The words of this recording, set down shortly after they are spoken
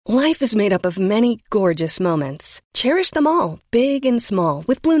Life is made up of many gorgeous moments. Cherish them all, big and small,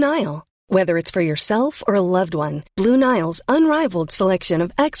 with Blue Nile. Whether it's for yourself or a loved one, Blue Nile's unrivaled selection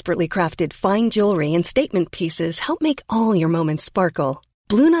of expertly crafted fine jewelry and statement pieces help make all your moments sparkle.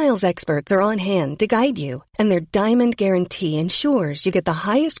 Blue Nile's experts are on hand to guide you, and their diamond guarantee ensures you get the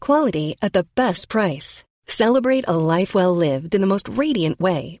highest quality at the best price. Celebrate a life well lived in the most radiant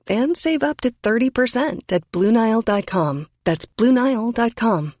way and save up to 30% at BlueNile.com. That's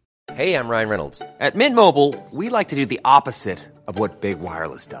BlueNile.com. Hey, I'm Ryan Reynolds. At Mint Mobile, we like to do the opposite of what Big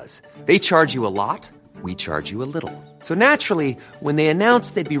Wireless does. They charge you a lot, we charge you a little. So naturally, when they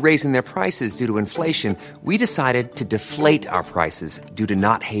announced they'd be raising their prices due to inflation, we decided to deflate our prices due to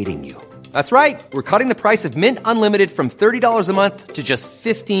not hating you. That's right. We're cutting the price of Mint Unlimited from $30 a month to just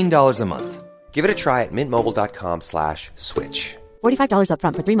 $15 a month. Give it a try at mintmobile.com/switch. $45 up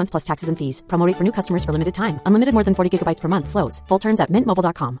front for 3 months plus taxes and fees. Promo rate for new customers for limited time. Unlimited more than 40 gigabytes per month. Slows full terms at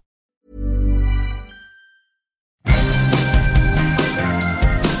mintmobile.com.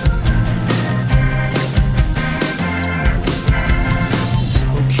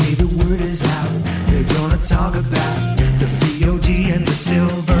 Okay, the word is out. They're gonna talk about the VOD and the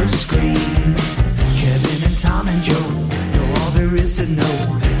silver screen. Kevin and Tom and Joe know all there is to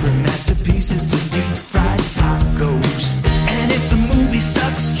know, from masterpieces to deep fried tacos. And if the movie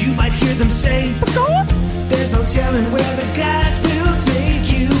sucks, you might hear them say, there's no telling where the guys will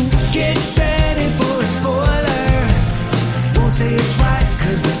take you. Get ready for a spoiler. Won't say it twice,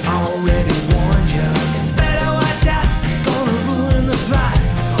 cause we already warned you. Better watch out, it's gonna ruin the plot.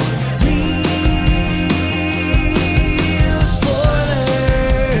 Real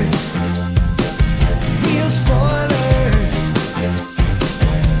spoilers. Real spoilers.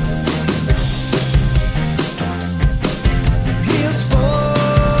 Real spoilers.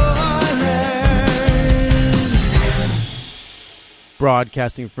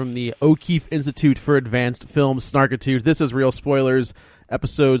 Broadcasting from the O'Keefe Institute for Advanced Film Snarkitude. This is Real Spoilers,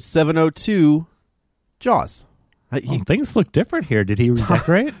 episode 702, Jaws. Things look different here. Did he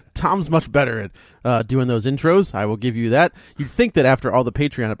redecorate? Tom's much better at doing those intros. I will give you that. You'd think that after all the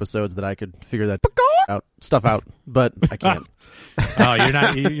Patreon episodes that I could figure that stuff out, but I can't.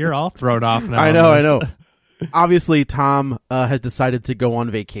 You're all thrown off now. I know. Obviously, Tom has decided to go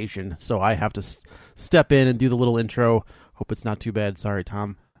on vacation, so I have to step in and do the little intro. Hope it's not too bad. Sorry,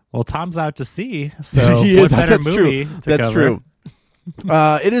 Tom. Well, Tom's out to sea, so he what is. better That's movie true. to That's cover? true.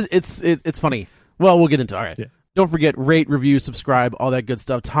 It's funny. Well, we'll get into it. All right. Yeah. Don't forget, rate, review, subscribe, all that good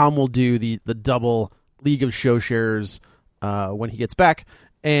stuff. Tom will do the double League of Show Shares when he gets back.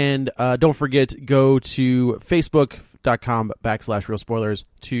 And don't forget, go to facebook.com/Real Spoilers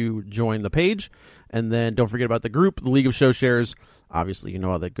to join the page. And then don't forget about the group, the League of Show Shares. Obviously, you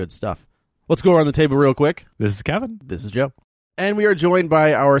know all that good stuff. Let's go around the table real quick. This is Kevin. This is Joe. And we are joined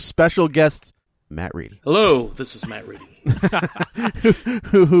by our special guest, Matt Reedy. Hello, this is Matt Reedy.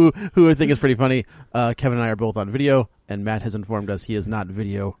 who I think is pretty funny. Kevin and I are both on video, and Matt has informed us he is not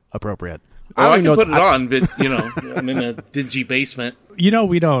video appropriate. I can put it on, but I'm in a dingy basement. We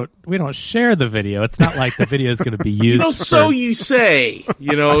don't share the video. It's not like the video is going to be used. So you say.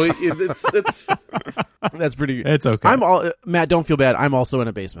 It's That's pretty. It's okay. Matt. Don't feel bad. I'm also in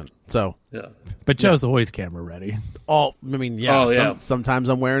a basement. So yeah. But Joe's always camera ready. Sometimes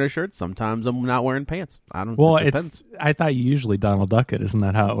I'm wearing a shirt. Sometimes I'm not wearing pants. Well, it depends. I thought you usually Donald Duck it. Isn't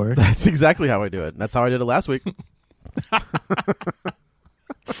that how it works? That's exactly how I do it. That's how I did it last week.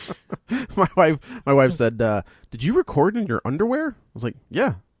 My wife said, "Did you record in your underwear?" I was like,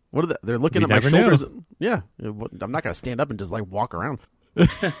 "Yeah." What are they? They're looking at my shoulders. Knew. Yeah, I'm not going to stand up and just walk around.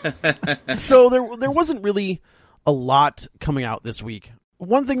 So there wasn't really a lot coming out this week.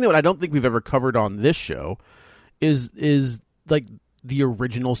 One thing that I don't think we've ever covered on this show is the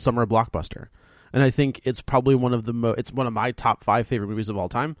original summer blockbuster, and I think it's probably one of it's one of my top 5 favorite movies of all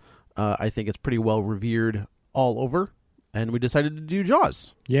time. I think it's pretty well revered all over. And we decided to do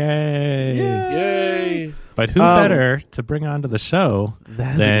Jaws. Yay. Yay. But who better to bring onto the show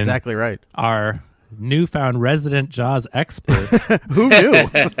That is than exactly right. Our newfound resident Jaws expert. Who knew?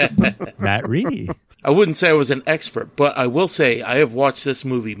 Matt Reedy. I wouldn't say I was an expert, but I will say I have watched this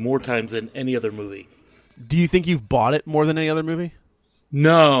movie more times than any other movie. Do you think you've bought it more than any other movie?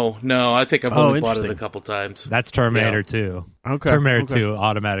 No. I think I've only bought it a couple times. That's Terminator 2. Okay. Terminator 2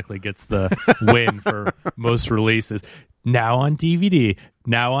 automatically gets the win for most releases. Now on DVD.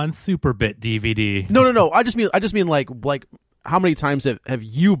 Now on Superbit DVD. No. I just mean like how many times have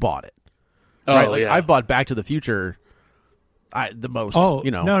you bought it? Oh, right? yeah. I've bought Back to the Future the most. Oh,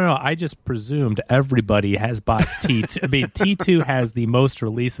 No. I just presumed everybody has bought T2. I mean, T2 has the most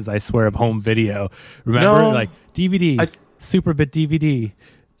releases, I swear, of home video. Remember? No. Like DVD, Superbit DVD.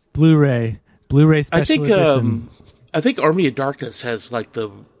 Blu-ray special edition. I think Army of Darkness has like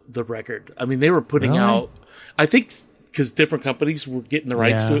the record. I mean, they were putting Really? out. I think because different companies were getting the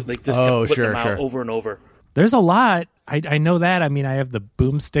rights to it, they just kept putting them out over and over. There's a lot. I know that. I mean, I have the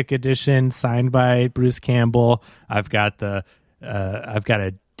Boomstick edition signed by Bruce Campbell. I've got a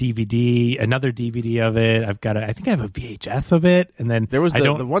DVD, another DVD of it. I think I have a VHS of it. And then there was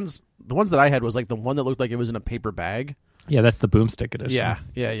the ones that I had was like the one that looked like it was in a paper bag. Yeah, that's the Boomstick edition. Yeah.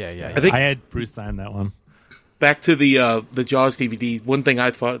 I think I had Bruce sign that one. back to the Jaws DVD. One thing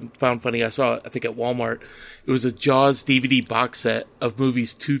I found funny, I saw I think at Walmart. It was a Jaws DVD box set of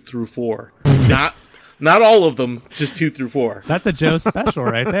movies 2 through 4. Not all of them, just 2 through 4. That's a Joe special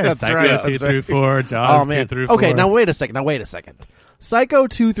right there. That's Psycho right, 2 that's through right. 4, Jaws 2 through 4. Okay, now wait a second. Psycho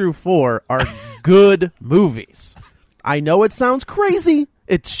 2 through 4 are good movies. I know it sounds crazy.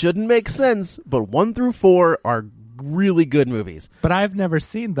 It shouldn't make sense, but 1 through 4 are really good movies. But I've never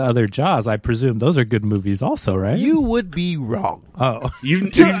seen the other Jaws. I presume those are good movies also, right? You would be wrong. Oh.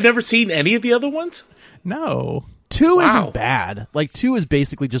 You've never seen any of the other ones? No. 2 Wow. isn't bad. Like 2 is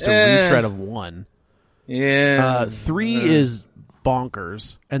basically just a retread of 1. Yeah. 3 is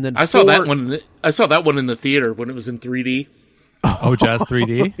bonkers, and then I 4, saw that one. I saw that one in the theater when it was in 3D. Oh, Jaws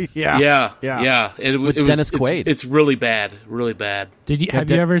 3D? Yeah. It With was Dennis Quaid. It's really bad. Really bad.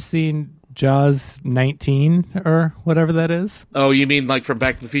 Have you ever seen Jaws 19 or whatever that is? Oh, you mean like from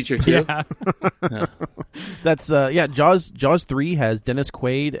Back to the Future too? Yeah. That's Jaws 3 has Dennis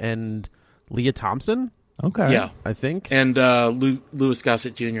Quaid and Leah Thompson, Okay. Yeah. I think. And Louis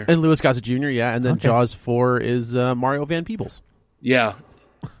Gossett Jr. And Louis Gossett Jr., yeah. And then Okay. Jaws 4 is Mario Van Peebles. Yeah.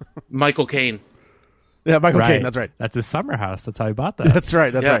 Michael Caine. Yeah, Michael Right. Caine, that's right. That's his summer house. That's how he bought that. That's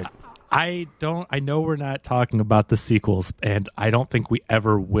right, that's Yeah. right. I know we're not talking about the sequels, and I don't think we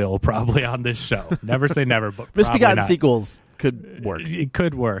ever will probably on this show. Never say never, but probably Misbegotten not. sequels could work. It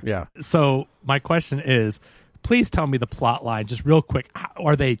could work. Yeah. So my question is, please tell me the plot line just real quick.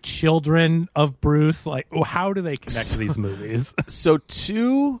 Are they children of Bruce? Like, how do they connect to these movies? So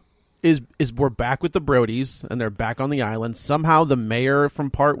 2 is we're back with the Brodies, and they're back on the island. Somehow the mayor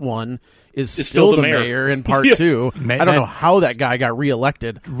from part 1 is still the mayor in part 2. I don't know how that guy got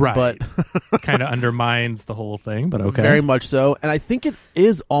reelected. Right. But Kind of undermines the whole thing, but okay. very much so. And I think it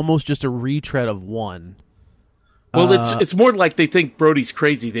is almost just a retread of 1. Well, it's more like they think Brody's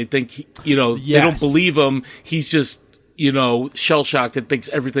crazy. They think, they don't Yes. believe him. He's just, shell-shocked and thinks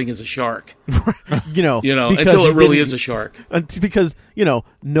everything is a shark. Because until he it really didn't- is a shark. Because,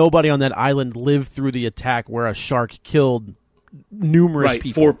 nobody on that island lived through the attack where a shark killed numerous Right,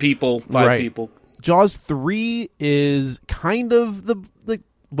 people. 4 people, 5 Right. people. Jaws 3 is kind of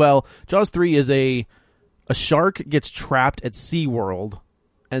Jaws 3 is a shark gets trapped at SeaWorld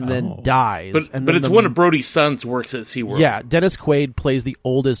and then dies. But it's one of Brody's sons works at SeaWorld. Yeah, Dennis Quaid plays the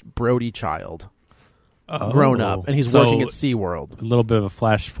oldest Brody child grown up, and he's So, working at SeaWorld. a little bit of a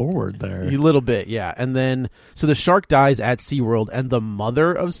flash forward there. A little bit, yeah. And then, so the shark dies at SeaWorld, and the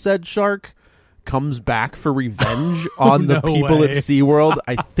mother of said shark comes back for revenge on the No people way. at SeaWorld.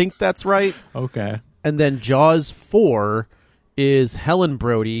 I think that's right. Okay. And then Jaws 4 is Helen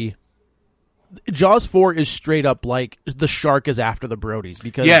Brody. Jaws 4 is straight up like the shark is after the Brodies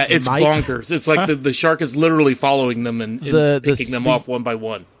because Yeah, it's Mike, bonkers. It's like the shark is literally following them and picking them off one by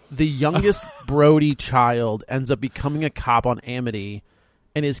one. The youngest Brody child ends up becoming a cop on Amity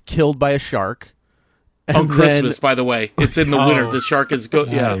and is killed by a shark. And On then Christmas, by the way. It's in the winter. The shark is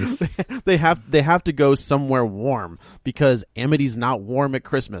Nice. they have to go somewhere warm because Amity's not warm at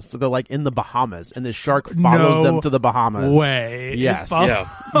Christmas. So they're like in the Bahamas and the shark follows No them to the Bahamas. Way. Yes. Yeah.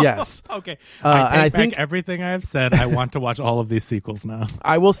 Yes. Okay. and I I take think- back everything I have said. I want to watch all of these sequels now.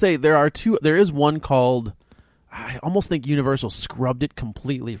 I will say there is one called, I almost think Universal scrubbed it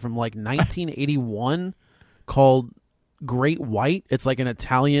completely from like 1981 called Great White. It's like an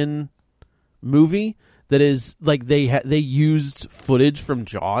Italian movie that is like they used footage from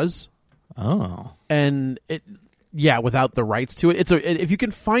Jaws Oh. and without the rights to it. If you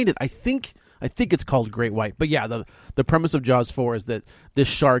can find it, I think it's called Great White. But yeah, the premise of Jaws 4 is that this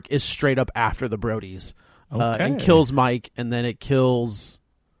shark is straight up after the Brodies and Okay. kills Mike, and then it kills.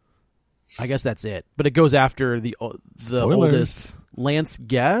 I guess that's it. But it goes after the Spoilers. oldest. Lance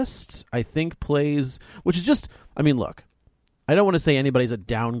Guest, I think, plays, which is just. I mean, look, I don't want to say anybody's a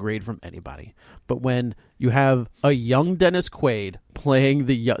downgrade from anybody, but when you have a young Dennis Quaid playing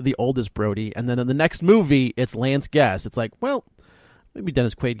the oldest Brody, and then in the next movie it's Lance Guest, it's like, well, maybe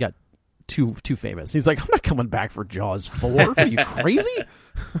Dennis Quaid got too famous. He's like, I'm not coming back for Jaws 4. Are you crazy?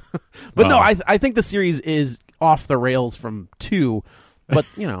 But no, I think the series is off the rails from 2. But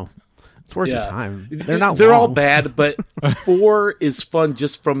It's worth your time. They're all long. bad, but 4 is fun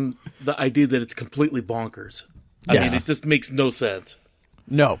just from the idea that it's completely bonkers. I mean, it just makes no sense.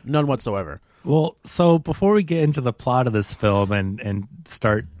 No, none whatsoever. Well, so before we get into the plot of this film and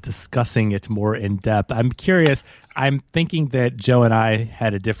start discussing it more in depth, I'm curious. I'm thinking that Joe and I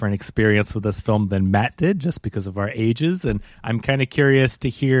had a different experience with this film than Matt did just because of our ages. And I'm kind of curious to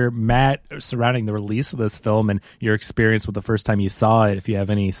hear, Matt, surrounding the release of this film and your experience with the first time you saw it, if you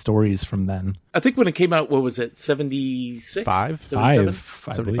have any stories from then. I think when it came out, what was it, 76? 5? I believe.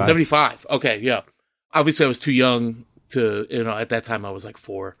 75. Okay, yeah. Obviously, I was too young to, at that time I was like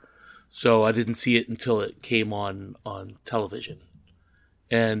 4. So I didn't see it until it came on television.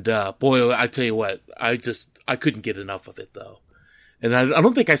 And boy, I tell you what, I couldn't get enough of it, though. And I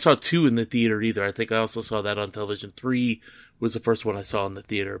don't think I saw 2 in the theater either. I think I also saw that on television. 3 was the first one I saw in the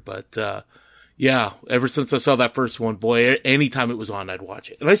theater. But yeah, ever since I saw that first one, boy, anytime it was on, I'd watch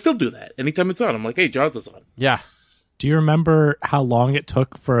it. And I still do that. Anytime it's on, I'm like, hey, Jaws is on. Yeah. Do you remember how long it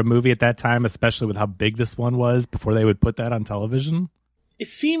took for a movie at that time, especially with how big this one was, before they would put that on television? It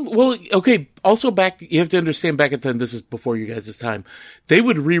seemed, well, okay, also back, you have to understand back at the time, this is before you guys' time, they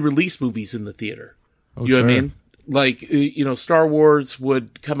would re-release movies in the theater. Oh, you know what I mean? Like, Star Wars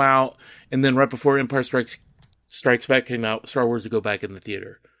would come out, and then right before Empire Strikes Back came out, Star Wars would go back in the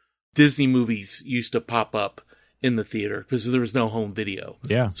theater. Disney movies used to pop up in the theater because there was no home video.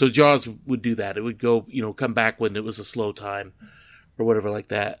 Yeah. So Jaws would do that. It would go, come back when it was a slow time or whatever like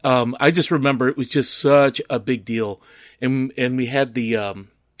that. I just remember it was just such a big deal. And we had there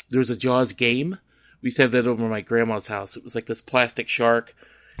was a Jaws game. We used to have that over my grandma's house. It was like this plastic shark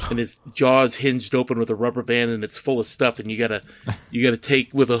and his jaws hinged open with a rubber band and it's full of stuff. And you gotta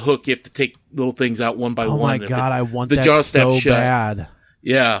take with a hook. You have to take little things out one by one. Oh my God. I want that jaw so shut. bad.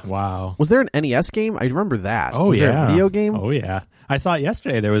 Yeah. Wow. Was there an NES game? I remember that. Oh, was yeah. there a video game? Oh, yeah. I saw it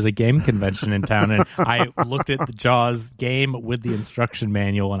yesterday. There was a game convention in town, and I looked at the Jaws game with the instruction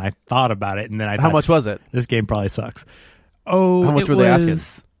manual, and I thought about it, and then I thought, How much was it? This game probably sucks. Oh, how much were they asking?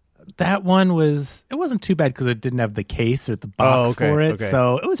 That one it wasn't too bad because it didn't have the case or the box for it,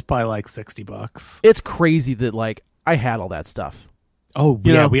 so it was probably like $60. It's crazy that, I had all that stuff. Oh,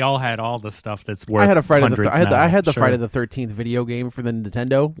 yeah, we all had all the stuff that's worth I had a Friday hundreds I had the Sure. Friday the 13th video game for the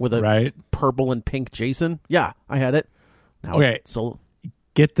Nintendo with a purple and pink Jason. Yeah, I had it. Now it's sold.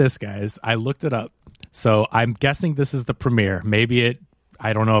 Get this, guys. I looked it up. So I'm guessing this is the premiere. Maybe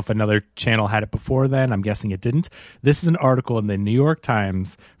I don't know if another channel had it before then. I'm guessing it didn't. This is an article in the New York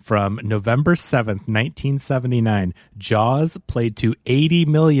Times from November 7th, 1979. Jaws played to 80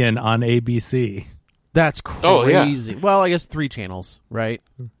 million on ABC. That's crazy. Oh, yeah. Well, I guess 3 channels, right?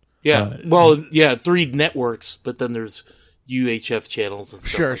 Yeah. 3 networks, but then there's UHF channels and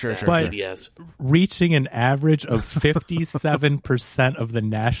stuff Sure. But yes. reaching an average of 57% of the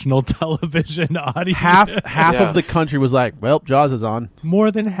national television audience. Half of the country was like, well, Jaws is on.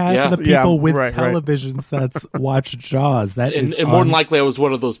 More than half of the people with television sets watch Jaws. That is and more than likely I was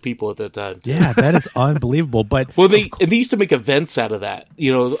one of those people at that time. Yeah, that is unbelievable. But they used to make events out of that.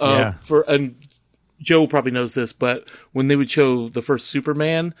 And Joe probably knows this, but when they would show the first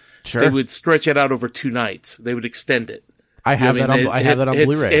Superman, they would stretch it out over 2 nights. They would extend it. I have that on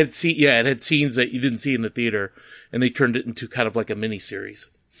Blu-ray. It had scenes that you didn't see in the theater, and they turned it into kind of like a mini-series.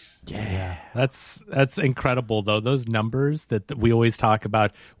 Yeah, that's incredible, though. Those numbers that we always talk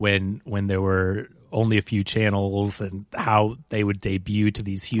about when there were only a few channels and how they would debut to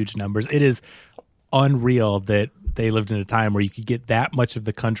these huge numbers. It is unreal that they lived in a time where you could get that much of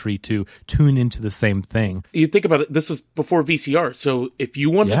the country to tune into the same thing. You think about it, this is before VCR, so if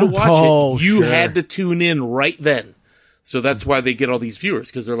you wanted to watch it, you had to tune in right then. So that's why they get all these viewers,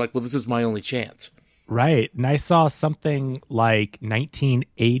 because they're like, well, this is my only chance. Right. And I saw something like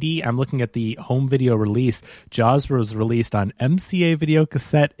 1980. I'm looking at the home video release. Jaws was released on MCA video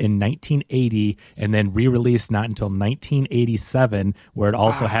cassette in 1980 and then re-released not until 1987, where it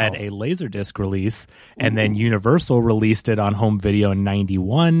also had a Laserdisc release. And then Universal released it on home video in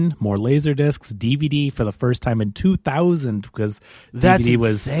 91, more Laserdiscs, DVD for the first time in 2000, because DVD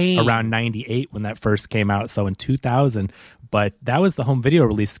was around 98 when that first came out. So in 2000, but that was the home video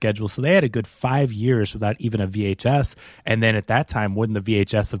release schedule. So they had a good 5 years without even a VHS. And then at that time, wouldn't the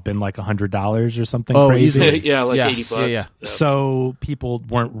VHS have been like $100 or something crazy? Easily. Yeah, like $80. Yeah. So people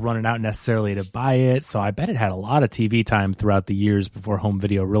weren't running out necessarily to buy it. So I bet it had a lot of TV time throughout the years before home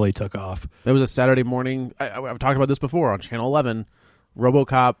video really took off. There was a Saturday morning, I've talked about this before, on Channel 11,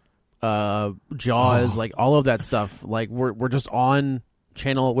 RoboCop, Jaws, like all of that stuff. Like we're just on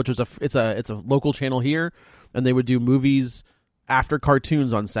channel, which was it's a local channel here. And they would do movies after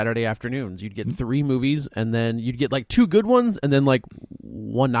cartoons on Saturday afternoons. You'd get 3 movies, and then you'd get like 2 good ones, and then like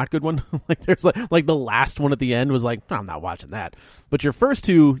one not good one. Like there's like the last one at the end was like, I'm not watching that. But your first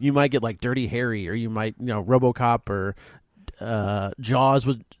two, you might get like Dirty Harry, or you might, RoboCop, or Jaws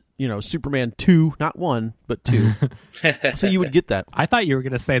was, Superman 2, not 1, but 2. So you would get that. I thought you were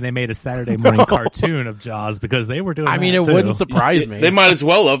going to say they made a Saturday morning cartoon of Jaws, because they were doing that it too. wouldn't surprise me. They might as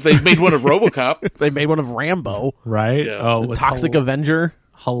well have. They made one of RoboCop. They made one of Rambo. Right? Yeah. Oh, it was Toxic Avenger.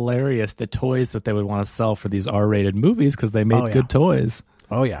 hilarious, the toys that they would want to sell for these R-rated movies, because they made good toys.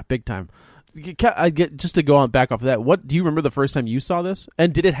 Oh, yeah, big time. I get, just to go on back off of that, what do you remember the first time you saw this?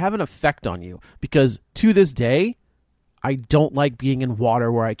 And did it have an effect on you? Because to this day, I don't like being in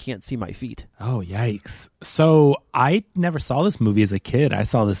water where I can't see my feet. Oh, yikes. So I never saw this movie as a kid. I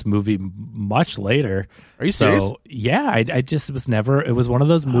saw this movie much later. Are you serious? Yeah, I just was never, it was one of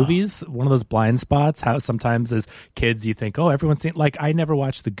those movies, one of those blind spots, how sometimes as kids you think, oh, everyone's seen, like I never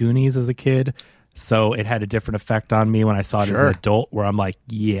watched The Goonies as a kid. So it had a different effect on me when I saw it as an adult, where I'm like,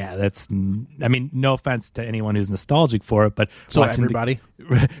 yeah, no offense to anyone who's nostalgic for it, but so everybody.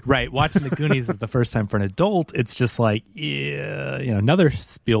 Watching The Goonies is the first time for an adult. It's just like, yeah, another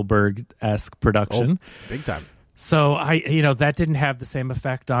Spielberg-esque production. Oh, big time. So that didn't have the same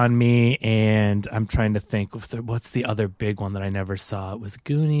effect on me, and I'm trying to think what's the other big one that I never saw. It was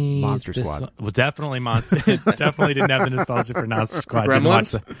Goonies, Monster Squad. Well, definitely Monster. Definitely didn't have the nostalgia for Monster Squad.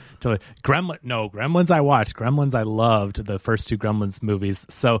 Gremlins? Gremlins I watched. Gremlins I loved, the first two Gremlins movies.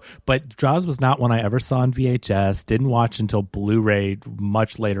 So, but Jaws was not one I ever saw on VHS. Didn't watch until Blu-ray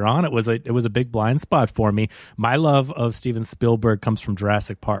much later on. It was a big blind spot for me. My love of Steven Spielberg comes from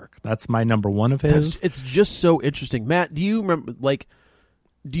Jurassic Park. That's my number one of his. It's just so interesting. Matt, do you remember,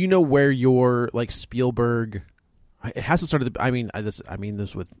 do you know where your, Spielberg, it has to start at the, I mean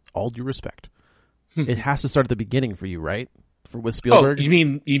this with all due respect. It has to start at the beginning for you, right? With Spielberg? Oh, you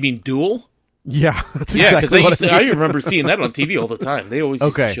mean Duel? Yeah, that's exactly because I remember seeing that on TV all the time. They always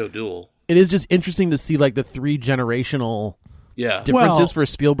used to show Duel. It is just interesting to see, the 3 generational differences for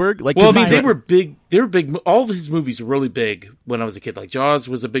Spielberg. They were big. They were big. All of his movies were really big when I was a kid. Like Jaws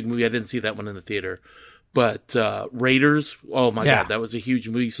was a big movie. I didn't see that one in the theater. But Raiders, oh my God, that was a huge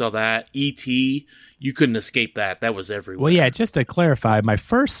movie. You saw that. E.T., you couldn't escape that. That was everywhere. Well, yeah, just to clarify, my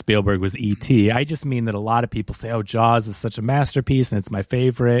first Spielberg was E.T. I just mean that a lot of people say, oh, Jaws is such a masterpiece and it's my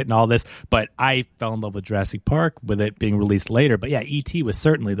favorite and all this. But I fell in love with Jurassic Park with it being released later. But yeah, E.T. was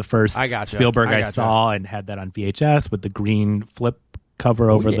certainly the first Spielberg I saw and had that on VHS with the green flip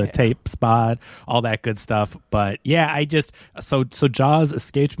cover over the tape spot, all that good stuff. But yeah, so Jaws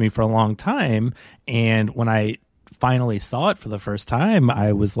escaped me for a long time, and when I finally saw it for the first time,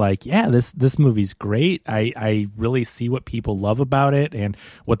 I was like, yeah, this movie's great. I really see what people love about it and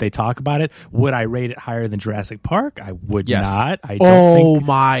what they talk about it. Would I rate it higher than Jurassic Park? I would not. I don't think,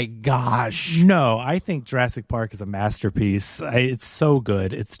 my gosh. No, I think Jurassic Park is a masterpiece. It's so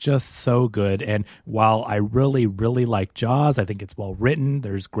good. It's just so good. And while I really, really like Jaws, I think it's well written.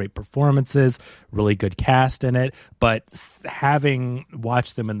 There's great performances, really good cast in it. But having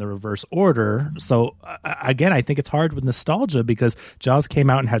watched them in the reverse order, so again, I think it's hard with nostalgia because Jaws came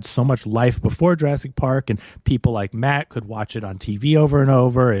out and had so much life before Jurassic Park, and people like Matt could watch it on TV over and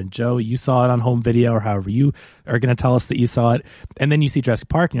over, and Joe, you saw it on home video or however you are going to tell us that you saw it, and then you see Jurassic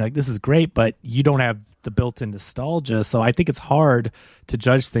Park and you're like, this is great, but you don't have the built-in nostalgia. So I think it's hard to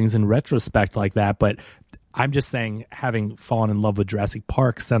judge things in retrospect like that. But I'm just saying, having fallen in love with Jurassic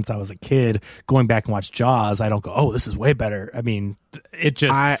Park since I was a kid, going back and watch Jaws, I don't go, oh, this is way better. I mean, it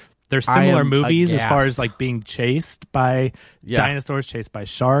just... They're similar movies as far as being chased by dinosaurs, chased by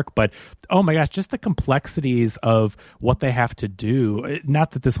shark. But, oh my gosh, just the complexities of what they have to do.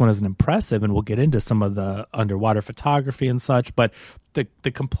 Not that this one isn't impressive, and we'll get into some of the underwater photography and such, but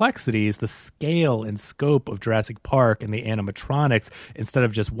the complexities, the scale and scope of Jurassic Park and the animatronics, instead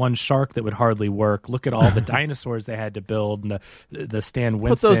of just one shark that would hardly work. Look at all the dinosaurs they had to build and the Stan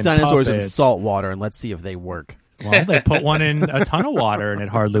Winston Put those dinosaurs puppets. in salt water and let's see if they work. Well, they put one in a ton of water and it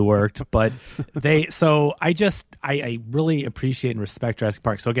hardly worked. But I really appreciate and respect Jurassic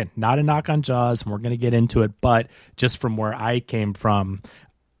Park. So again, not a knock on Jaws, and we're going to get into it. But just from where I came from,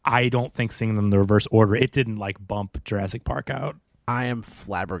 I don't think seeing them in the reverse order, it didn't bump Jurassic Park out. I am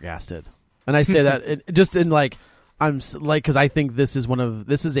flabbergasted, and I say that because I think this is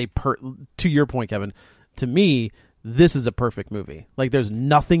to your point, Kevin. To me, this is a perfect movie. There's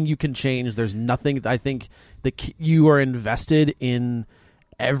nothing you can change. There's nothing. I think that you are invested in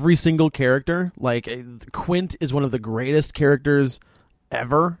every single character. Quint is one of the greatest characters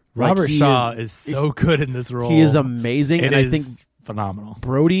ever. Robert Shaw is so good in this role. He is amazing, I think phenomenal.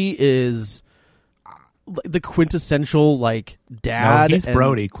 Brody is. the quintessential like dad. No, he's and-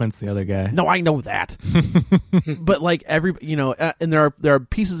 Brody. Quint's the other guy. No, I know that. But like and there are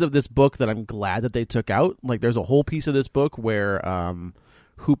pieces of this book that I'm glad that they took out. Like there's a whole piece of this book where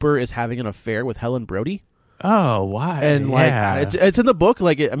Hooper is having an affair with Helen Brody. Oh, why? And like it's in the book.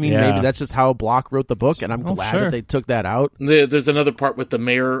 Like maybe that's just how Block wrote the book, and I'm glad that they took that out. There's another part with the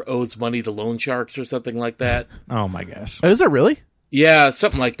mayor owes money to loan sharks or something like that. Oh my gosh! Is there really? Yeah,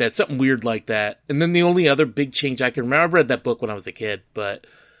 something like that, something weird like that. And then the only other big change I can remember, I read that book when I was a kid, but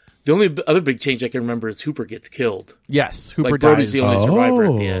the only other big change I can remember is Hooper gets killed. Yes, Hooper like Brody's dies. the only survivor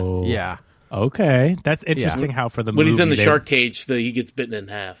at the end. Yeah. Okay, that's interesting. How for the when movie, he's in the shark cage, he gets bitten in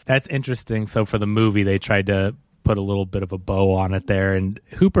half. That's interesting. So for the movie, they tried to put a little bit of a bow on it there, and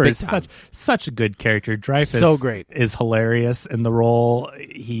Hooper is such a good character. Dreyfuss so great, is hilarious in the role.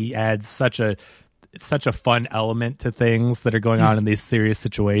 He adds such a fun element to things that are going on in these serious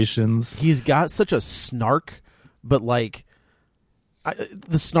situations. He's got such a snark, but like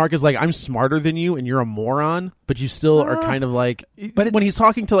the snark is like, I'm smarter than you and you're a moron, but you still are kind of like, but when he's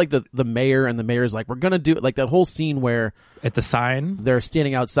talking to like the mayor, and the mayor's like, we're gonna do it, like that whole scene where at the sign they're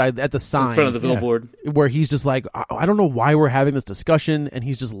standing outside at the sign in front of the billboard, where he's just like, I don't know why we're having this discussion, and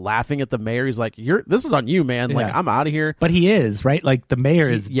he's just laughing at the mayor. He's like, this is on you, man. Like, I'm out of here. But he is right, like the mayor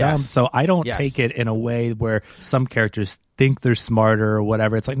is dumb, so I don't Yes. take it in a way where some characters think they're smarter or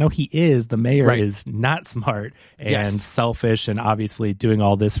whatever. It's like, no, he is. The mayor is not smart and selfish, and obviously doing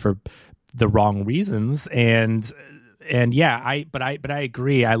all this for the wrong reasons. And yeah, I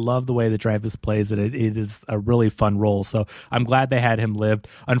agree. I love the way that Dreyfuss plays it. It is a really fun role. So I'm glad they had him live.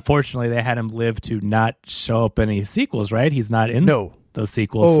 Unfortunately, they had him live to not show up in any sequels. Right? He's not in those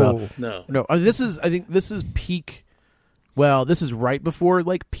sequels. Oh, so. No. I think this is peak. Well, this is right before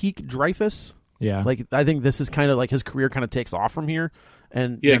like peak Dreyfuss. Yeah. Like I think this is kind of like his career kind of takes off from here.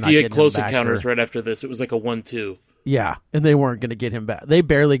 And he had Close Encounters right after this. It was like a 1-2. Yeah, and they weren't going to get him back. They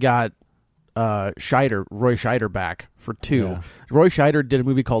barely got Roy Scheider back for 2. Yeah. Roy Scheider did a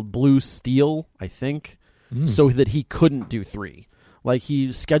movie called Blue Steel, I think, so that he couldn't do 3. Like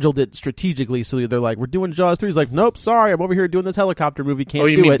he scheduled it strategically, so they're like, "We're doing Jaws 3." He's like, "Nope, sorry, I'm over here doing this helicopter movie. Can't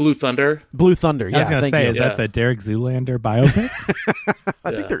you do mean it." Blue Thunder? Blue Thunder. Yeah, I was going to say, is that the Derek Zoolander biopic? I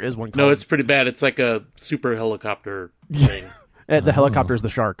think there is one. No, it's pretty bad. It's like a super helicopter thing. The helicopter's the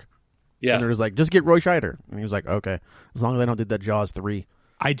shark. Yeah, and they're just like, "Just get Roy Scheider," and he was like, "Okay, as long as I don't do that Jaws 3."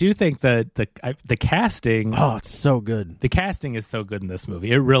 I do think that the casting. Oh, it's so good. The casting is so good in this movie.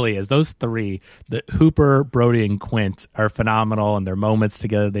 It really is. Those three, the Hooper, Brody, and Quint, are phenomenal, and their moments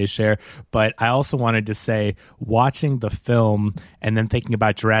together they share. But I also wanted to say, watching the film and then thinking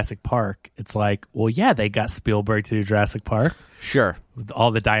about Jurassic Park, it's like, well, yeah, they got Spielberg to do Jurassic Park. Sure. With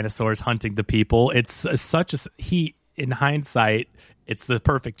all the dinosaurs hunting the people. It's in hindsight, it's the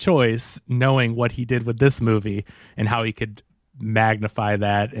perfect choice, knowing what he did with this movie and how he could magnify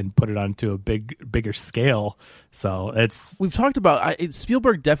that and put it onto a bigger scale. So we've talked about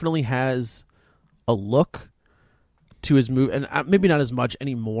Spielberg definitely has a look to his movie, and maybe not as much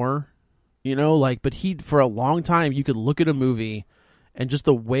anymore, but he, for a long time, you could look at a movie and just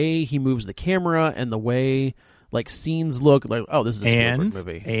the way he moves the camera and the way like scenes look like, oh, this is a Spielberg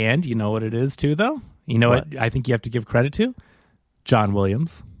movie. And you know what it is too, though? You know what I think you have to give credit to? John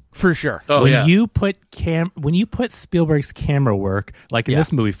Williams. For sure. Oh, when you put Spielberg's camera work, like in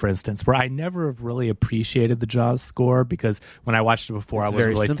this movie, for instance, where I never have really appreciated the Jaws score because when I watched it before, I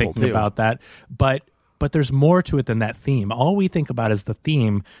wasn't really thinking about that. But there's more to it than that theme. All we think about is the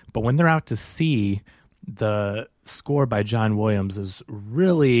theme, but when they're out to sea, the score by John Williams is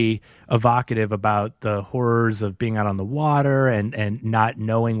really evocative about the horrors of being out on the water and not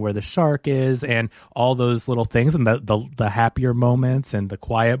knowing where the shark is and all those little things and the happier moments and the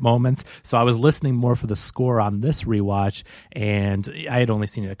quiet moments. So I was listening more for the score on this rewatch, and I had only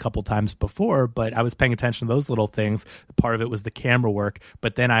seen it a couple times before, but I was paying attention to those little things. Part of it was the camera work,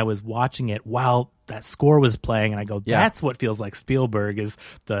 but then I was watching it while that score was playing, and I go, that's what feels like Spielberg, is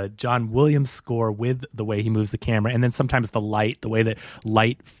the John Williams score with the way he moves the camera. And then sometimes the light, the way that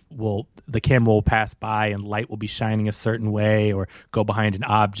the camera will pass by and light will be shining a certain way or go behind an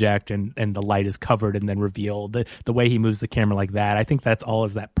object and the light is covered and then revealed. The way he moves the camera like that, I think that's all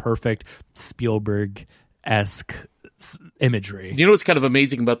is that perfect Spielberg-esque imagery. You know what's kind of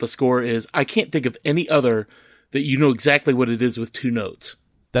amazing about the score is I can't think of any other that you know exactly what it is with 2 notes.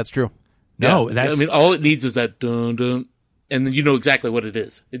 That's true. No, I mean, all it needs is that dun dun, and then you know exactly what it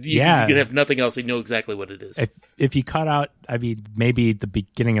is. You can have nothing else, and you know exactly what it is. If you cut out, I mean, maybe the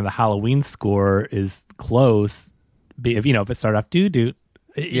beginning of the Halloween score is close. If it started off doo-doo,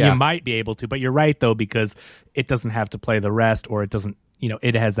 you might be able to. But you're right, though, because it doesn't have to play the rest, or it doesn't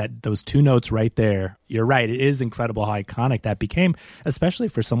it has those two notes right there. You're right. It is incredible how iconic that became, especially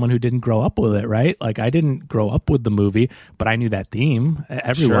for someone who didn't grow up with it, right? Like, I didn't grow up with the movie, but I knew that theme.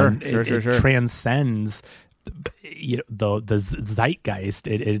 Everyone, Sure. it transcends the zeitgeist.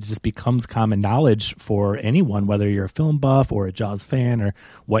 It just becomes common knowledge for anyone, whether you're a film buff or a Jaws fan or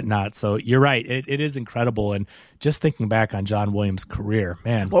whatnot. So you're right. It is incredible. And just thinking back on John Williams' career,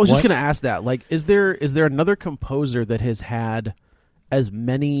 man. Well, I was just going to ask that. Like, is there another composer that has had as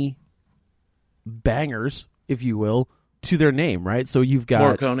many bangers, if you will, to their name, right? So you've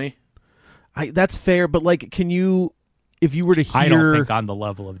got Morricone. That's fair, but like, can you, if you were to hear, I don't think on the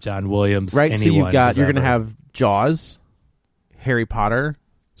level of John Williams, right? So you're going to ever. have Jaws, Harry Potter,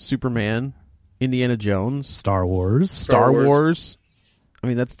 Superman, Indiana Jones, Star Wars. Star Wars. I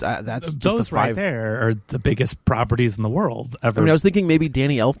mean, that's just those the right five. there are the biggest properties in the world ever. I mean, I was thinking maybe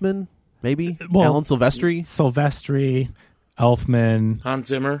Danny Elfman, maybe Alan Silvestri, Elfman, Hans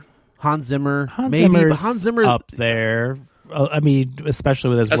Zimmer. Maybe, but Hans Zimmer up there. I mean,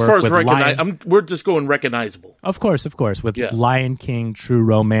 especially with his As work far as with Lion. we're just going recognizable. Of course, with Lion King, True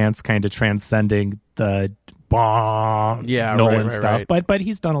Romance, kind of transcending the Nolan stuff. Right. But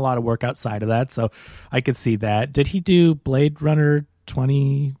he's done a lot of work outside of that, so I could see that. Did he do Blade Runner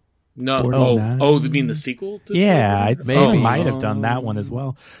 20? No. 49? Oh, you mean the sequel? To Yeah, I Maybe. he might have done that one as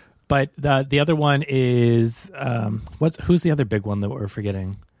well. But the other one is who's the other big one that we're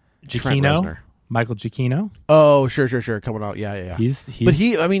forgetting? Trent Reznor. Michael Giacchino. Oh, sure. Coming out. Yeah. He's But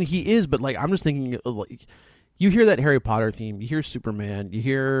he is, but like, I'm just thinking, like, you hear that Harry Potter theme, you hear Superman, you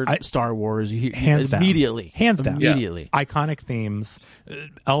hear Star Wars, you hear hands immediately. Iconic themes.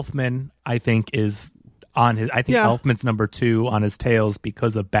 Elfman, I think, is on his. I think Elfman's number 2 on his tails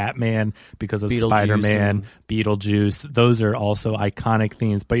because of Batman, because of Spider-Man, Beetlejuice. Those are also iconic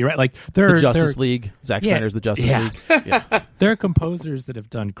themes. But you're right, like the Justice League. Zack Snyder's The Justice League. Yeah. There are composers that have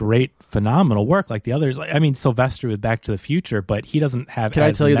done great, phenomenal work. Like the others, I mean, Silvestri with Back to the Future, but he doesn't have. Can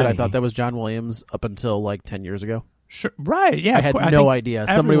I tell you that I many. thought that was John Williams up until like 10 years ago? Sure, right? Yeah, I had no idea.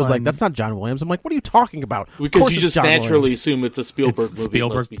 Somebody was like, "That's not John Williams." I'm like, "What are you talking about?" Because you just John naturally Williams. assume it's a Spielberg movie.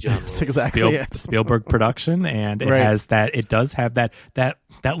 Spielberg. It must be John Williams. That's exactly it. Spielberg production, and it Right. has that. It does have that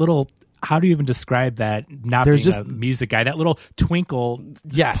little. How do you even describe that? Not There's being just- a music guy, that little twinkle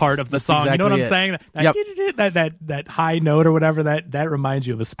Yes, part of the that's song. You know what I'm exactly saying? That high note or whatever. That reminds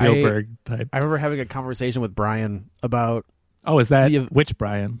you of a Spielberg type. I remember having a conversation with Brian about Oh, is that which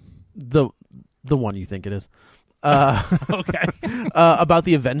Brian? the one you think it is. Okay. About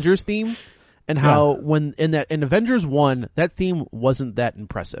the Avengers theme and how when in Avengers 1 that theme wasn't that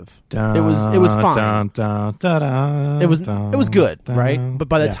impressive. It was fine. It was good, right? But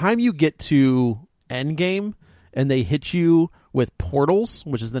by the time you get to Endgame and they hit you with portals,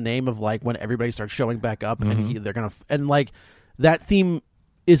 which is the name of like when everybody starts showing back up and they're gonna and like that theme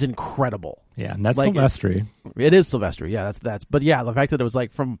is incredible. Yeah, and that's Like, Silvestri. It is Silvestri. Yeah, that's. But yeah, the fact that it was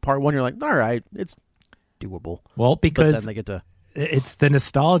like from part 1, you're like, all right, it's doable. Well, But because then they get to it's the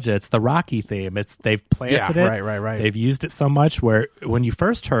nostalgia. It's the Rocky theme. They've planted it. Right. They've used it so much where when you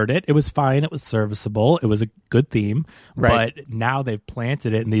first heard it, it was fine. It was serviceable. It was a good theme. Right. But now they've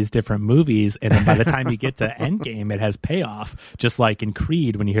planted it in these different movies, and then by the time you get to Endgame, it has payoff. Just like in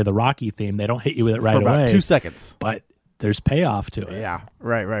Creed, when you hear the Rocky theme, they don't hit you with it right for about away. 2 seconds. But there's payoff to it. Yeah,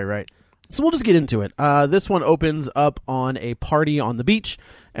 right. So we'll just get into it. This one opens up on a party on the beach,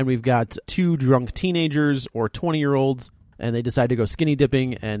 and we've got 2 drunk teenagers or 20-year-olds, and they decide to go skinny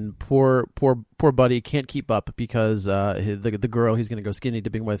dipping, and poor buddy can't keep up because the girl he's going to go skinny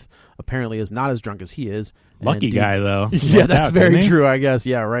dipping with apparently is not as drunk as he is. Lucky And guy, though. Yeah, Lucked that's out, very didn't he? true, I guess.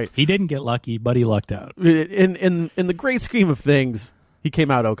 Yeah, right. He didn't get lucky, but he lucked out. In the great scheme of things, he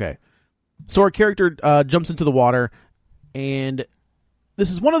came out okay. So our character jumps into the water, and this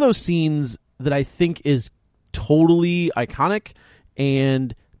is one of those scenes that I think is totally iconic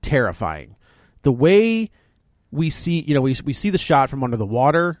and terrifying. The way we see, we see the shot from under the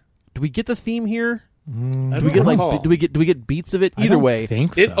water. Do we get the theme here? Do we get do we get beats of it? Either way, I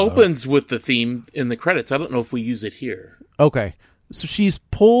think It so. opens with the theme in the credits. I don't know if we use it here. okay. So she's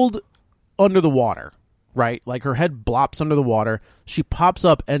pulled under the water, right? Like her head blops under the water. She pops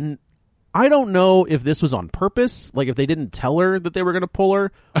up, and I don't know if this was on purpose, like if they didn't tell her that they were going to pull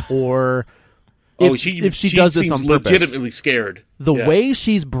her, or if she does this seems on purpose. legitimately scared. The Yeah. way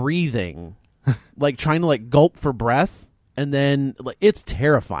she's breathing, like trying to like gulp for breath, and then like it's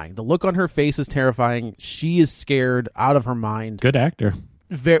terrifying. The look on her face is terrifying. She is scared out of her mind. Good actor.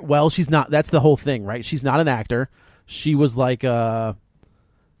 Well, she's not. That's the whole thing, right? She's not an actor. She was like, man.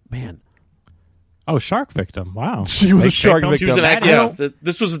 Oh, shark victim. Wow. She was a shark film. She was an victim. actor. Yeah,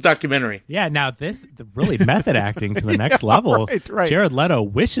 this was a documentary. Yeah, now really method acting to the next level. Right. Jared Leto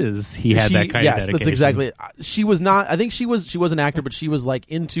wishes he had that kind of dedication. Yes, that's exactly it. She was not, I think she was an actor, but she was like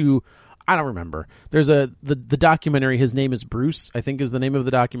into, I don't remember. There's the documentary, his name is Bruce, I think is the name of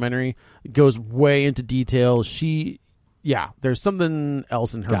the documentary. It goes way into detail. There's something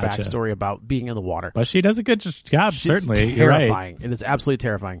else in her Gotcha. backstory about being in the water. But she does a good job, She's certainly. You're right. terrifying, and it's absolutely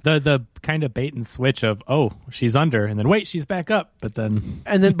terrifying. The kind of bait and switch of, oh, she's under, and then wait, she's back up, but then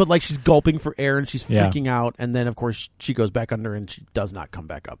But like she's gulping for air and she's Yeah. freaking out, and then of course she goes back under and she does not come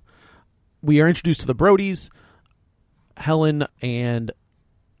back up. We are introduced to the Brodies, Helen and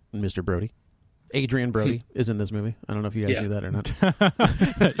Mr. Brody. Adrian Brody is in this movie. I don't know if you guys knew that or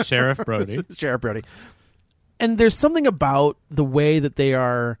not. Sheriff Brody. Sheriff Brody. And there's something about the way that they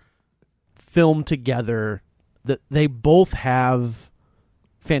are filmed together that they both have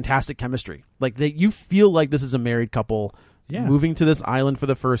fantastic chemistry. Like you feel like this is a married couple moving to this island for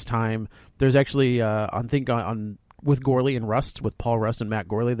the first time. There's actually on with Gorley and Rust, with Paul Rust and Matt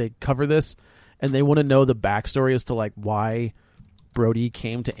Gorley, they cover this and they want to know the backstory as to like why Brody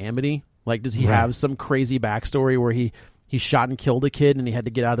came to Amity. Like, does he have some crazy backstory where he shot and killed a kid and he had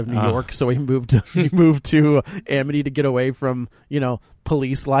to get out of New York, so he moved to Amity to get away from,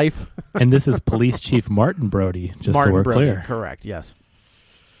 police life? And this is Police Chief Martin Brody, just Martin so we're Brody, clear. correct, yes.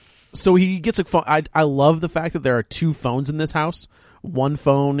 So he gets a phone. I love the fact that there are two phones in this house. One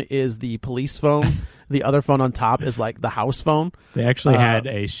phone is the police phone. The other phone on top is like the house phone. They actually had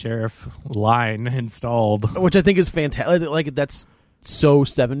a sheriff line installed. Which I think is fantastic. Like, that's so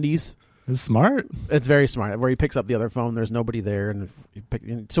 70s. It's smart. It's very smart. Where he picks up the other phone, there's nobody there, and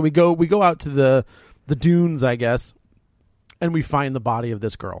so we go out to the dunes, I guess, and we find the body of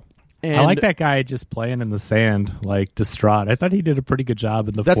this girl. And I like that guy just playing in the sand, like distraught. I thought he did a pretty good job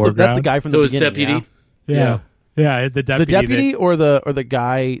in the foreground. That's the guy from the Those beginning. deputy. Yeah, the deputy. The deputy or the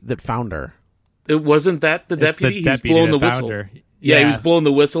guy that found her. It wasn't that the It's deputy. the deputy he was blowing that the found whistle. her. Yeah, he Yeah. was blowing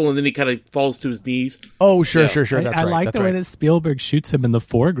the whistle, and then he kind of falls to his knees. Oh, sure. Yeah. That's right. I like That's the way right. that Spielberg shoots him in the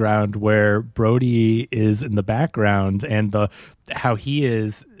foreground, where Brody is in the background, and how he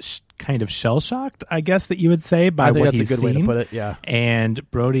is kind of shell shocked, I guess that you would say, by I think what that's he's a good way seen. to put it. Yeah. And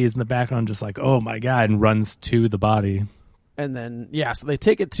Brody is in the background, just like, oh my god, and runs to the body. And then so they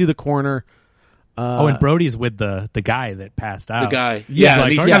take it to the corner. And Brody's with the guy that passed out. The guy. Yeah, and like,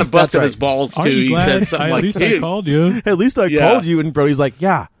 he's yes, kind of that's busting right. his balls, too. Are you He glad? said something At like, least dude. I called you. At least I Yeah. called you. And Brody's like,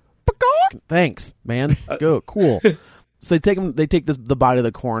 yeah. Thanks, man. Go. Cool. So they take the body to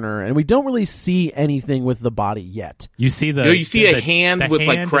the corner, and we don't really see anything with the body yet. You see you see a hand with,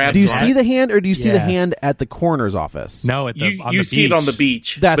 like, crabs Do you on see it. the hand, or do you see the Yeah. hand at the coroner's office? No, on You the see it on the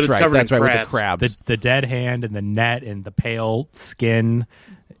beach. That's but it's right. covered That's in right. crabs. With the crabs. The dead hand and the net and the pale skin.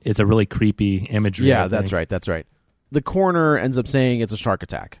 It's a really creepy imagery. Yeah, I that's think. right. That's right. The coroner ends up saying it's a shark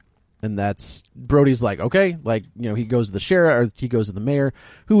attack. And that's Brody's like, okay, like, he goes to the sheriff, or he goes to the mayor,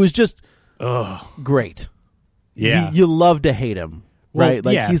 who is just great. Yeah. You love to hate him, Well, right?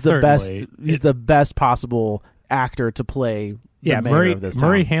 Like yeah, he's the best. certainly. He's the best possible actor to play. The mayor Murray, of this town.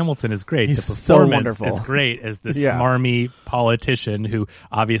 Murray Hamilton is great. He's The so performance wonderful. is great as this Yeah. smarmy politician who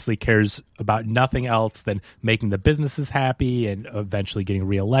obviously cares about nothing else than making the businesses happy and eventually getting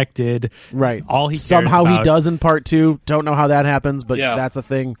reelected. Right. All he cares somehow about, he does in part 2. Don't know how that happens, but Yeah. that's a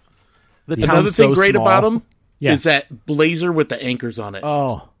thing. The Another town's thing so great small. about him Yeah. is that blazer with the anchors on it.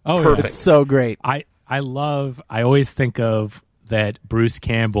 Oh, perfect. It's so great. I always think of that Bruce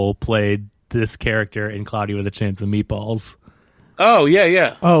Campbell played this character in Cloudy with a Chance of Meatballs. Oh,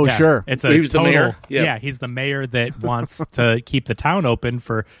 yeah. Oh, Yeah, sure. It's He was the total, mayor? Yeah. Yeah, he's the mayor that wants to keep the town open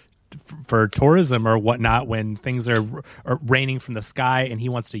for tourism or whatnot when things are raining from the sky, and he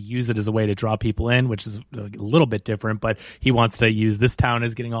wants to use it as a way to draw people in, which is a little bit different, but he wants to use this town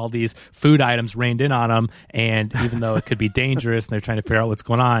as getting all these food items rained in on him, and even though it could be dangerous and they're trying to figure out what's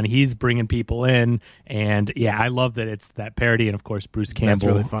going on, he's bringing people in. And yeah, I love that it's that parody, and of course Bruce Campbell.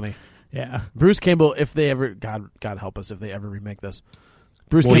 That's really funny. Yeah. Bruce Campbell, if they ever, God help us, if they ever remake this,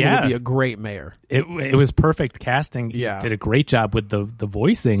 Bruce Campbell yeah. would be a great mayor. It was perfect casting. He Yeah. did a great job with the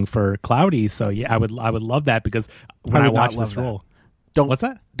voicing for Cloudy. So yeah, I would love that, because when I would not watch love this that. role, Don't what's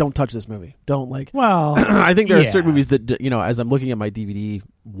that? Don't touch this movie. Don't like. Well, I think there are yeah. certain movies that as I'm looking at my DVD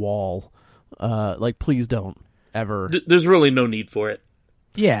wall, like please don't ever. There's really no need for it.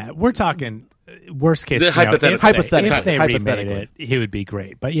 Yeah, we're talking worst case The scenario. hypothetical. If they remade Hypothetically. it, he would be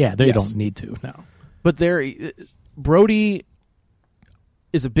great. But yeah, they Yes. don't need to. No. But Brody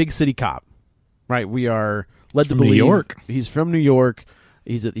is a big city cop, right? We are led to from New believe York. he's from New York.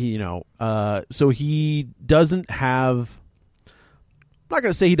 So he doesn't have. I'm not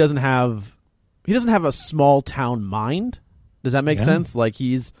going to say he doesn't have doesn't have a small town mind. Does that make sense? Like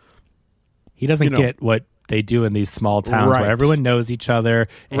he doesn't get what they do in these small towns where everyone knows each other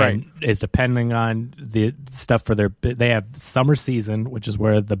and is depending on the stuff for they have summer season, which is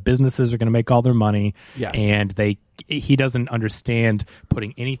where the businesses are going to make all their money. Yes. And he doesn't understand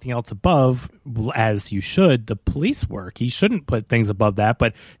putting anything else above, as you should, the police work. He shouldn't put things above that.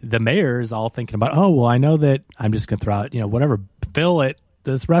 But the mayor is all thinking about, oh, well, I know that I'm just going to throw out, whatever, Phil at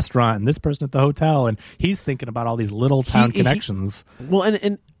this restaurant and this person at the hotel. And he's thinking about all these little town connections. Well,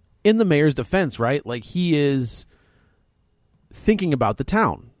 and in the mayor's defense, right? Like he is thinking about the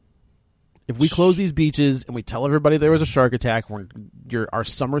town. If we close these beaches and we tell everybody there was a shark attack, our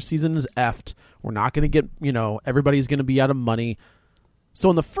summer season is effed. We're not going to get, everybody's going to be out of money. So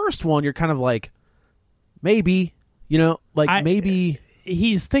in the first one, you're kind of like, maybe, maybe.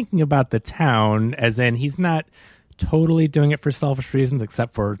 He's thinking about the town, as in he's not totally doing it for selfish reasons,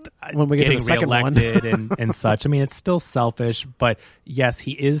 except for when we get getting to the second reelected and such. I mean, it's still selfish, but yes,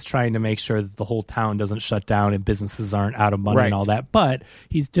 he is trying to make sure that the whole town doesn't shut down and businesses aren't out of money and all that. But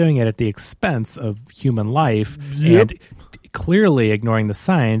he's doing it at the expense of human life and clearly ignoring the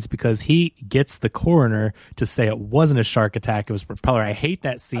signs, because he gets the coroner to say it wasn't a shark attack, it was propeller. I hate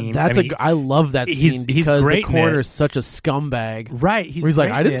that scene. I love that scene because the coroner is such a scumbag. Right. He's like,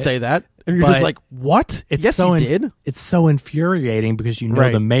 I didn't say that. And you're just like, what? Yes, you did. It's so infuriating because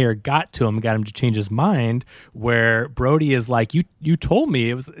the mayor got to him, got him to change his mind, where Brody is like, you told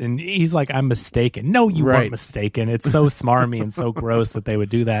me it was, and he's like, I'm mistaken. No, you weren't mistaken. It's so smarmy and so gross that they would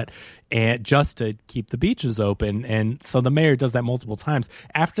do that, and just to keep the beaches open. And so the mayor does that multiple times.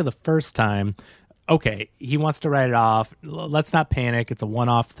 After the first time, okay, he wants to write it off. Let's not panic. It's a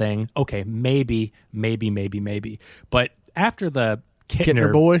one-off thing. Okay, maybe. But after the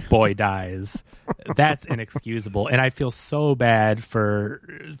Kittner boy dies, that's inexcusable, and I feel so bad for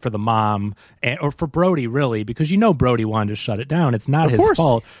the mom or for Brody, really, because Brody wanted to shut it down. It's not his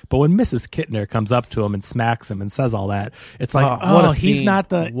fault. But when Mrs. Kittner comes up to him and smacks him and says all that, it's like, he's not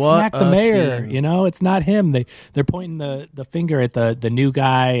smack the mayor. Scene. It's not him. They're pointing the finger at the new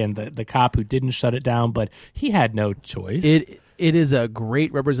guy and the cop who didn't shut it down, but he had no choice. It is a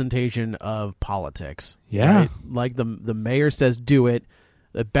great representation of politics. Yeah. Right? Like the mayor says, do it.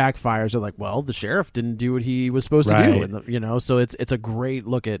 It backfires. They're like, well, the sheriff didn't do what he was supposed to do. And so it's a great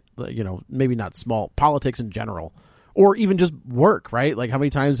look at, maybe not small politics in general, or even just work, right? Like how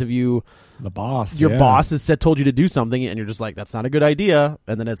many times have your boss has told you to do something and you're just like, that's not a good idea.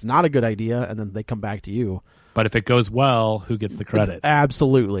 And then it's not a good idea. And then they come back to you. But if it goes well, who gets the credit?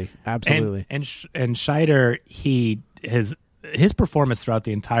 Absolutely. And Scheider, his performance throughout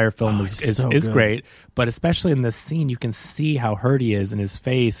the entire film is great, but especially in this scene, you can see how hurt he is in his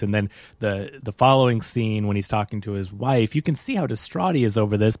face. And then the following scene when he's talking to his wife, you can see how distraught he is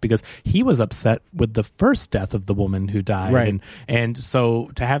over this, because he was upset with the first death of the woman who died. Right. And so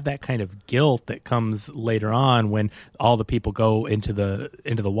to have that kind of guilt that comes later on when all the people go into the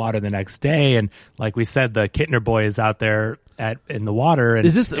water the next day, and like we said, the Kittner boy is out there in the water. And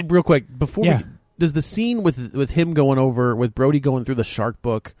is this real quick before? Does the scene with him going over, with Brody going through the shark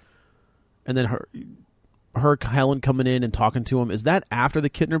book, and then Helen coming in and talking to him, is that after the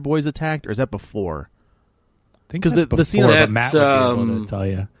Kittner boys attacked, or is that before? I think that's the scene that Matt would be able to tell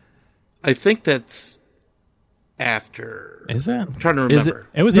you. I think that's after. Is it? I'm trying to remember.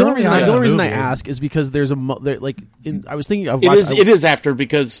 It was the only reason I ask is because there's I was thinking of it is after,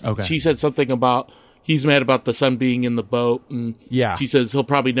 because she said something about he's mad about the son being in the boat, and she says he'll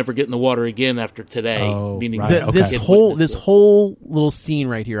probably never get in the water again after today. Meaning this whole little scene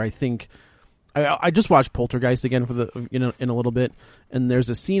right here, I think. I just watched Poltergeist again for in a little bit, and there's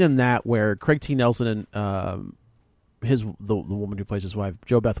a scene in that where Craig T. Nelson and the woman who plays his wife,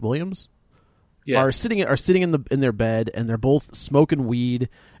 Jo Beth Williams, are sitting in their bed, and they're both smoking weed,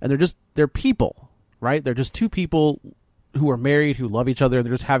 and they're people, right? They're just two people who are married, who love each other, and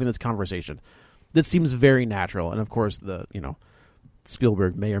they're just having this conversation. That seems very natural, and of course,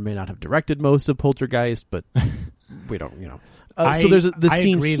 Spielberg may or may not have directed most of Poltergeist, but we don't, so there's the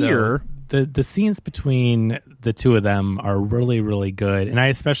scene agree, here. The scenes between the two of them are really, really good, and I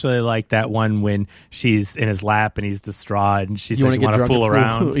especially like that one when she's in his lap and he's distraught, and she says, "You want to fool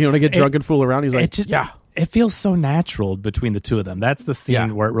around? You want to get drunk and fool around?" He's like, It feels so natural between the two of them. That's the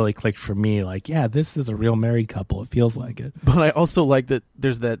scene where it really clicked for me. Like, this is a real married couple. It feels like it. But I also like that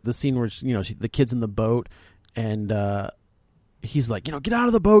there's the scene where the kid's in the boat, and he's like, get out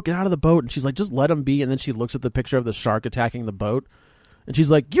of the boat, and she's like, just let him be. And then she looks at the picture of the shark attacking the boat, and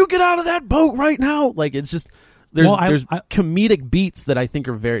she's like, you get out of that boat right now. Like, it's just there's comedic beats that I think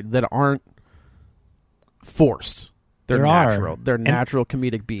are that aren't forced. They're There natural. are. They're natural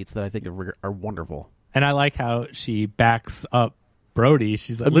comedic beats that I think are wonderful. And I like how she backs up Brody.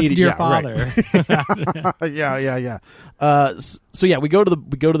 She's like, "Listen to your father." Right. Yeah. So yeah, we go to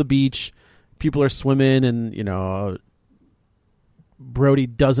the beach. People are swimming, and Brody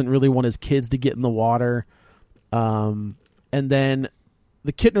doesn't really want his kids to get in the water. And then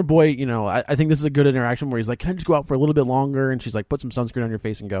the Kittner boy, I think this is a good interaction where he's like, "Can I just go out for a little bit longer?" And she's like, "Put some sunscreen on your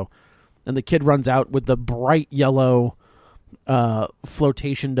face and go." And the kid runs out with the bright yellow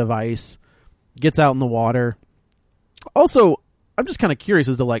flotation device, gets out in the water. Also, I'm just kind of curious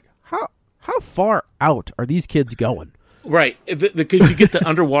as to how far out are these kids going? Right, because you get the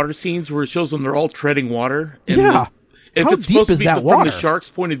underwater scenes where it shows them they're all treading water. And Yeah. if How it's deep supposed to is be that from water? the shark's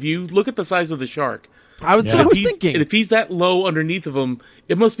point of view, look at the size of the shark. I was thinking. And if he's that low underneath of him,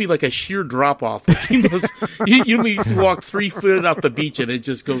 it must be like a sheer drop off. You walk 3 foot off the beach and it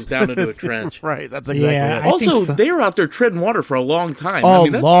just goes down into a trench. Right, that's exactly Yeah, it. I think Also, so. they were out there treading water for a long time.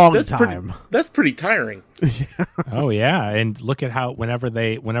 Long that's time. That's pretty tiring. Oh yeah, and look at how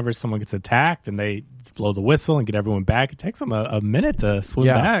whenever someone gets attacked and they blow the whistle and get everyone back, it takes them a minute to swim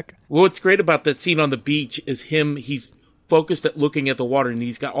Yeah. back. Well, what's great about that scene on the beach is he's focused at looking at the water, and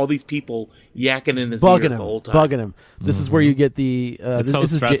he's got all these people yakking in his ear bugging the him, whole time. bugging him. This is where you get the. It's so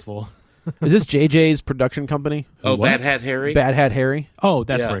stressful. Is this JJ's production company? Oh, What? Bad Hat Harry? Bad Hat Harry. Oh,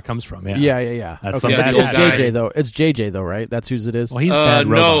 that's Yeah. where it comes from. Yeah, Yeah. That's Okay. some Yeah, bad the It's old guy. guy. JJ though. It's JJ though, right? That's whose it is. Well, he's bad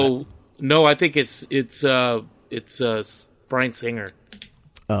robot. No, I think it's Bryan Singer.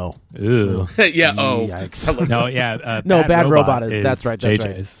 Oh, Ooh. Yeah. Oh, yikes. No, yeah. No, Bad Robot is- that's right, that's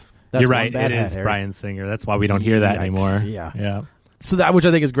right. JJ's. That's You're one right. Bad It Hat, is Harry. Bryan Singer. That's why we don't hear that Yikes, anymore. yeah. Yeah. So that, which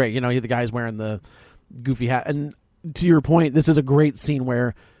I think is great. The guy's wearing the goofy hat, and to your point, this is a great scene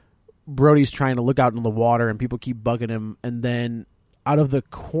where Brody's trying to look out into the water, and people keep bugging him, and then out of the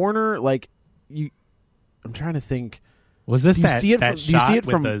corner, I'm trying to think. Was this Do you that, see it that from- do you shot see it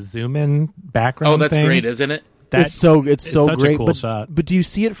with from- the zoom in background? Oh, that's thing? great, isn't it? It's so such great, a cool but shot. but do you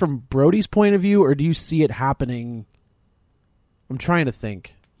see it from Brody's point of view, or do you see it happening? I'm trying to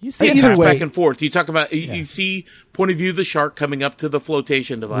think. You see It it Either cuts way- back and forth. You talk about you see point of view of the shark coming up to the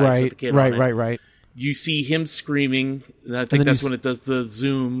flotation device with the kid Right, on it. right. You see him screaming, and I then think you that's s- when it does the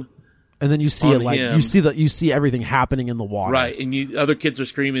zoom. And then you see On it him. you see everything happening in the water. Right, and other kids are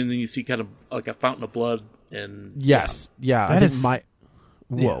screaming, and then you see kind of like a fountain of blood. And Yes. Yeah. I That think is- my.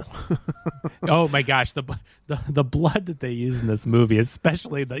 Whoa. Oh my gosh, the blood that they use in this movie,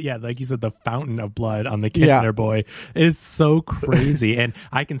 especially like you said, the fountain of blood on the Kittner Yeah. boy, is so crazy, and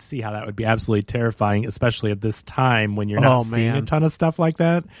I can see how that would be absolutely terrifying, especially at this time when you're not Oh, seeing a man. ton of stuff like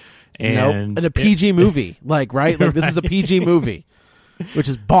that. Nope. And And a PG movie, right? Like this is a PG movie, which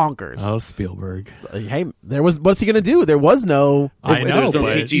is bonkers. Oh, Spielberg. Hey, what's he gonna do? There was no. I know, there's no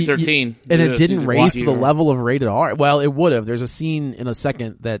but- PG-13, and it didn't raise to the PG. level of rated R. Well, it would have. There's a scene in a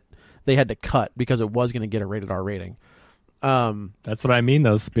second that they had to cut because it was going to get a rated R rating. That's what I mean,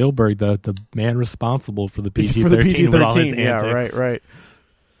 though. Spielberg, the man responsible for the PG-13, For the PG-13, with all his yeah, antics. right.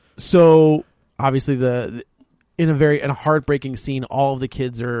 So obviously, in a heartbreaking scene, all of the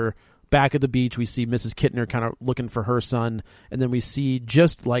kids are back at the beach. We see Mrs. Kittner kind of looking for her son, and then we see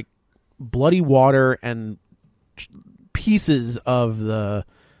just like bloody water and pieces of the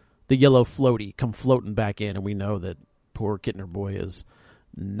yellow floaty come floating back in, and we know that poor Kittner boy is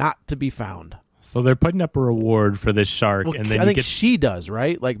not to be found. So they're putting up a reward for this shark, Well, and then I you think get she does,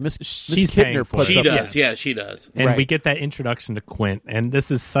 right? Like Miss She's paying Kittner for puts it. She up. does, yeah, she does. and Right. we get that introduction to Quint, and this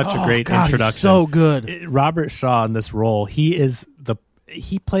is such a Oh, great God, he's introduction. so good. Robert Shaw in this role,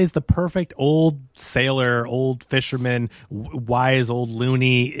 he plays the perfect old sailor, old fisherman, wise old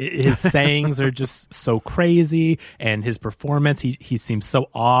loony. His sayings are just so crazy, and his performance, he seems so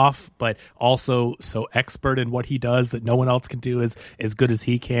off, but also so expert in what he does that no one else can do as good as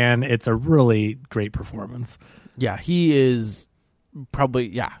he can. It's a really great performance. Yeah, he is probably.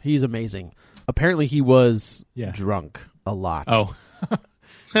 Yeah, he's amazing. Apparently, he was drunk a lot. Oh,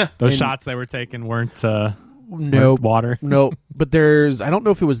 those shots they were taking weren't no water. No, but I don't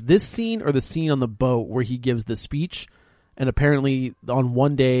know if it was this scene or the scene on the boat where he gives the speech, and apparently on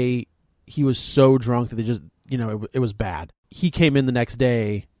one day he was so drunk that they just it was bad. He came in the next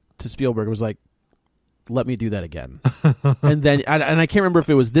day to Spielberg and was like, let me do that again. And then I can't remember if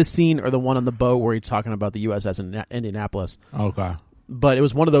it was this scene or the one on the boat where he's talking about the USS in Indianapolis, Okay. but it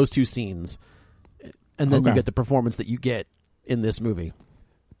was one of those two scenes, and then you Okay. get the performance that you get in this movie.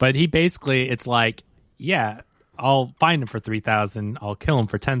 But he basically, it's like, yeah, I'll find him for 3,000. I'll kill him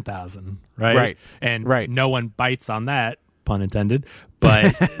for 10,000. Right. Right. And Right. no one bites on that, pun intended.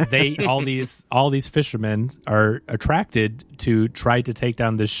 But all these fishermen are attracted to try to take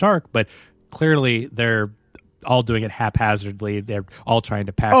down this shark, but clearly they're all doing it haphazardly. They're all trying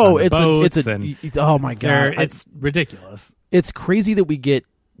to pass Oh, on the boats. Oh my god, it's ridiculous. It's crazy that we get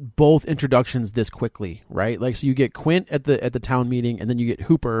both introductions this quickly, right? Like, so you get Quint at the town meeting, and then you get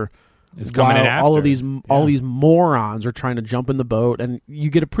Hooper. Is coming in all of after. all these morons are trying to jump in the boat, and you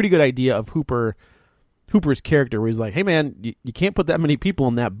get a pretty good idea of Hooper's character, where he's like, "Hey man, you can't put that many people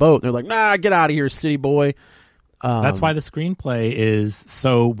in that boat." And they're like, "Nah, get out of here, city boy." That's why the screenplay is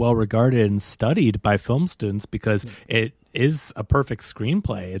so well regarded and studied by film students, because it is a perfect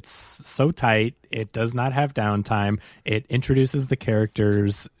screenplay. It's so tight. It does not have downtime. It introduces the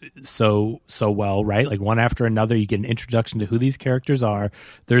characters so well, right? Like one after another, you get an introduction to who these characters are.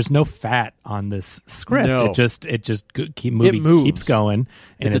 There's no fat on this script. No. It moves. Keeps going.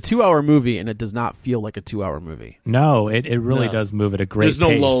 And it's a 2-hour movie, and it does not feel like a 2-hour movie. No, it really does move at a great pace.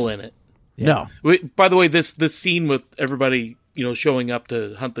 There's no lull in it. Yeah. No. Wait, by the way, this scene with everybody, showing up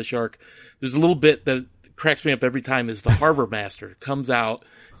to hunt the shark, there's a little bit that cracks me up every time. Is the harbor master comes out,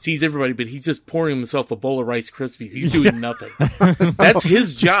 sees everybody, but he's just pouring himself a bowl of Rice Krispies. He's doing nothing. That's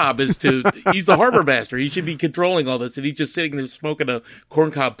his job. He's the harbor master. He should be controlling all this, and he's just sitting there smoking a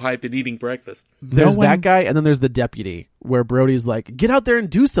corncob pipe and eating breakfast. There's that guy, and then there's the deputy, where Brody's like, "Get out there and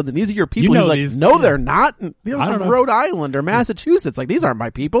do something. These are your people." He's like, "No, they're not. They're from Rhode Island or Massachusetts. Like, these aren't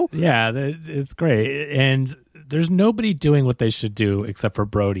my people." Yeah, it's great. And there's nobody doing what they should do except for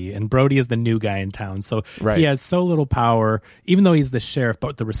Brody. And Brody is the new guy in town. So he has so little power, even though he's the sheriff,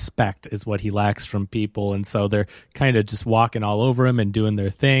 but the respect is what he lacks from people. And so they're kind of just walking all over him and doing their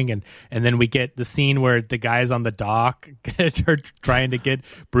thing. And then we get the scene where the guys on the dock are trying to get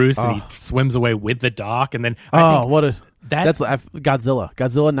Bruce, and he swims away with the dock. And then that's Godzilla.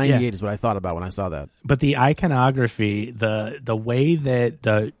 Godzilla 98 is what I thought about when I saw that. But the iconography, the way that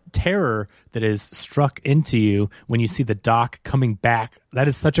the terror that is struck into you when you see the dock coming back, that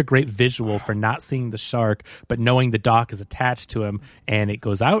is such a great visual for not seeing the shark, but knowing the dock is attached to him, and it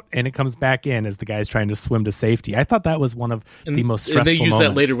goes out and it comes back in as the guy's trying to swim to safety. I thought that was one of the most stressful moments. And they use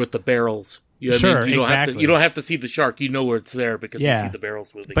that later with the barrels. You don't have to see the shark. You know where it's there because you see the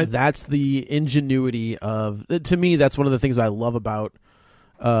barrels moving. But that's the ingenuity of, to me, that's one of the things I love about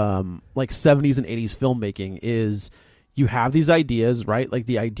like 70s and 80s filmmaking is you have these ideas, right? Like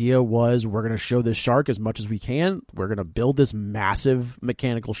the idea was, we're going to show this shark as much as we can. We're going to build this massive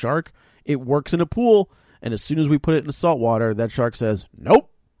mechanical shark. It works in a pool. And as soon as we put it in salt water, that shark says,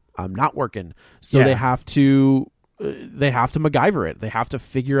 "Nope, I'm not working." So they have to MacGyver it. They have to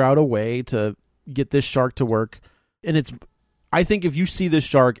figure out a way to get this shark to work. And I think if you see this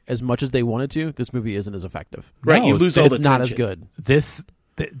shark as much as they wanted to, this movie isn't as effective. Right, you lose all the tension. It's not as good.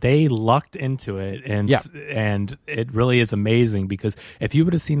 They lucked into it, and it really is amazing, because if you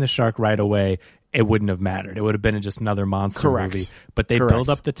would have seen the shark right away, it wouldn't have mattered. It would have been just another monster movie. But they build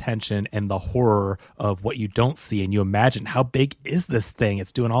up the tension and the horror of what you don't see, and you imagine, how big is this thing?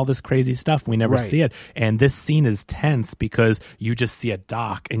 It's doing all this crazy stuff. We never see it. And this scene is tense because you just see a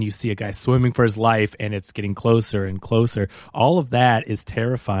dock and you see a guy swimming for his life, and it's getting closer and closer. All of that is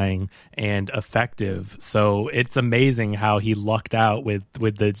terrifying and effective. So it's amazing how he lucked out with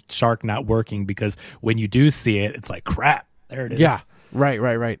the shark not working, because when you do see it, it's like, crap, there it is. Yeah,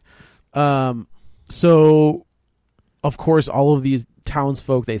 right. So, of course, all of these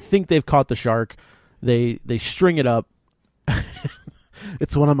townsfolk, they think they've caught the shark. They string it up.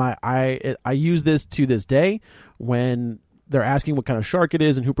 It's one of my I use this to this day when they're asking what kind of shark it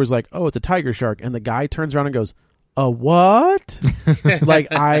is, and Hooper's like, "Oh, it's a tiger shark," and the guy turns around and goes, "A what?" Like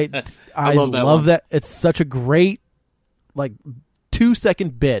I love that. It's such a great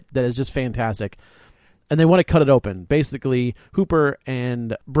 2-second bit that is just fantastic. And they want to cut it open. Basically, Hooper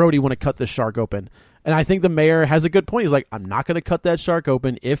and Brody want to cut this shark open. And I think the mayor has a good point. He's like, "I'm not going to cut that shark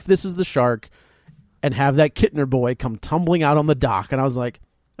open if this is the shark," and have that Kittner boy come tumbling out on the dock. And I was like,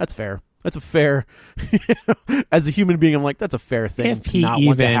 that's fair. That's a fair... As a human being, I'm like, that's a fair thing if to not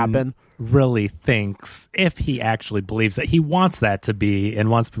want to happen. Really thinks, if he actually believes that, he wants that to be and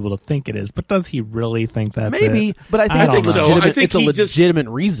wants people to think it is. But does he really think that's Maybe, but I think it's a legitimate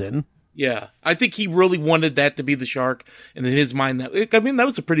reason. Yeah, I think he really wanted that to be the shark, and in his mind, that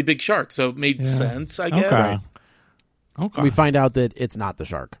was a pretty big shark, so it made sense, I guess. Okay. We find out that it's not the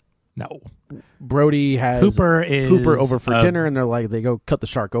shark. No. Brody has Hooper over for dinner, and they go cut the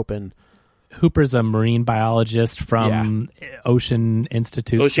shark open. Hooper's a marine biologist from Ocean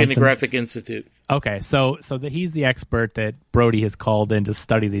Institute. Oceanographic Institute. Okay, so he's the expert that Brody has called in to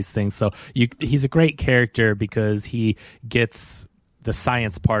study these things. So he's a great character because he gets the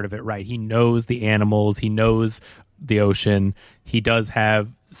science part of it right. He knows the animals. He knows the ocean. He does have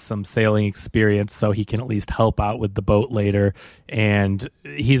some sailing experience, so he can at least help out with the boat later. And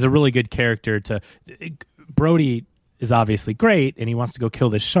he's a really good character to... Brody is obviously great and he wants to go kill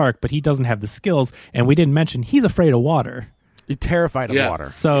this shark, but he doesn't have the skills. And we didn't mention he's afraid of water. You're terrified of water.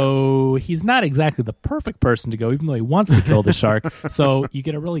 So he's not exactly the perfect person to go, even though he wants to kill the shark. So you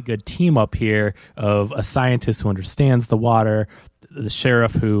get a really good team up here of a scientist who understands the water, the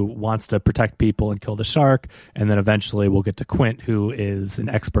sheriff who wants to protect people and kill the shark, and then eventually we'll get to Quint, who is an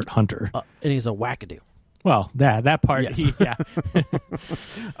expert hunter. And he's a wackadoo. Well, that part, Yes.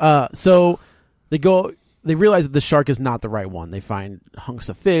 yeah. So they realize that the shark is not the right one. They find hunks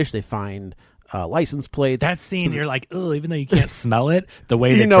of fish. They find license plates. That scene, you're like, oh, even though you can't smell it, the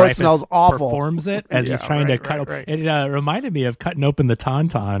way that it Dreyfuss smells awful. performs it as he's trying to cut open. It reminded me of cutting open the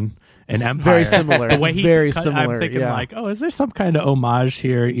Tauntaun in Empire. Very similar. The way he Very cut, similar. I'm thinking like, oh, is there some kind of homage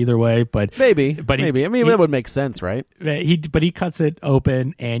here? Either way, but maybe. I mean, that would make sense, right? He cuts it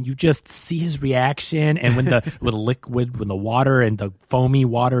open, and you just see his reaction. And when when the water and the foamy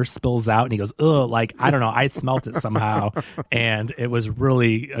water spills out, and he goes, "Ugh!" Like, I don't know, I smelt it somehow, and it was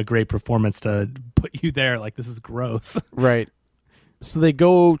really a great performance to put you there. Like, this is gross, right? So they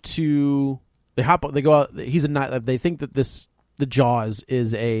go out. They go out. He's a night. They think that the Jaws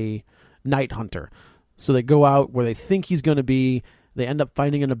is a night hunter. So they go out where they think he's going to be. They end up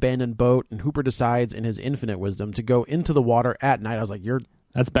finding an abandoned boat, and Hooper decides in his infinite wisdom to go into the water at night. I was like,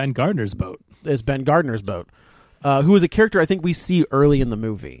 that's Ben Gardner's boat. It's Ben Gardner's boat, who is a character I think we see early in the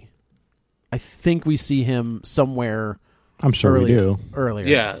movie. I think we see him somewhere. I'm sure we do. Earlier.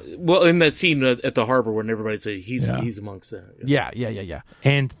 Yeah. Well, in that scene at the harbor when everybody says he's amongst that. Yeah.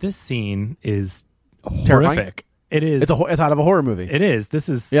 And this scene is Terrifying? horrific. It is. It's out of a horror movie. It is. This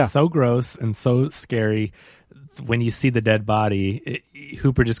is so gross and so scary. When you see the dead body,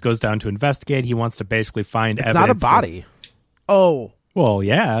 Hooper just goes down to investigate. He wants to basically find evidence. It's not a body. Well,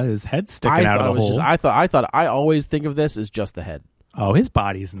 yeah, his head's sticking out of the hole. I always think of this as just the head. Oh, his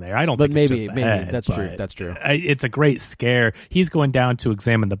body's in there. I don't think it's just the head, that's true. That's true. It's a great scare. He's going down to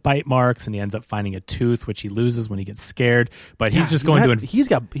examine the bite marks, and he ends up finding a tooth, which he loses when he gets scared. But he's just going to.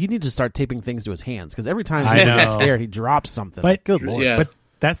 He needs to start taping things to his hands because every time he gets scared, he drops something. But good lord. Yeah. But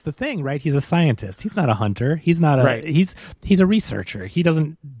that's the thing, right? He's a scientist. He's not a hunter. He's not a. Right. He's a researcher. He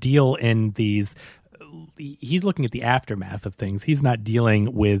doesn't deal in these. He's looking at the aftermath of things. He's not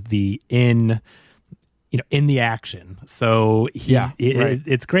dealing with the in the action. So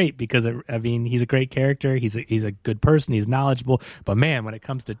it's great because he's a great character. He's a good person. He's knowledgeable. But man, when it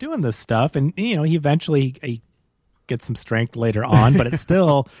comes to doing this stuff, and he eventually he gets some strength later on, but it's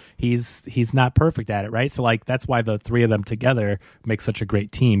still he's not perfect at it, right? So like that's why the three of them together make such a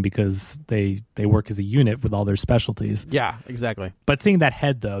great team because they work as a unit with all their specialties. Yeah, exactly. But seeing that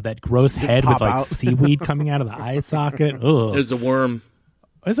head though, that gross head with like seaweed coming out of the eye socket, ugh. There's a worm.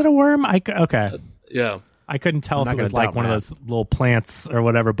 Is it a worm? Okay. Yeah. I couldn't tell if it was like one of those little plants or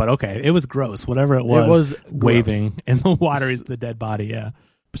whatever, but okay. It was gross. Whatever it was waving in the water is the dead body, yeah.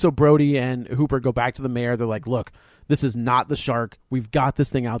 So Brody and Hooper go back to the mayor. They're like, look, this is not the shark. We've got this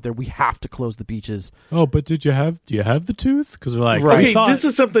thing out there. We have to close the beaches. Oh, but do you have the tooth? Because they're like, okay, this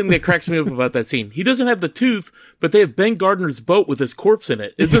is something that cracks me up about that scene. He doesn't have the tooth, but they have Ben Gardner's boat with his corpse in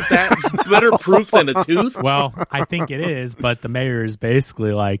it. Isn't that better proof than a tooth? Well, I think it is, but the mayor is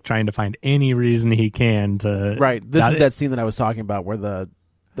basically like trying to find any reason he can to. Right. This is that scene that I was talking about where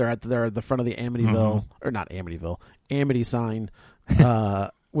they're at the front of the Amityville, or not Amityville, Amity sign.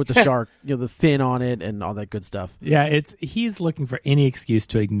 With the shark, the fin on it and all that good stuff. Yeah, he's looking for any excuse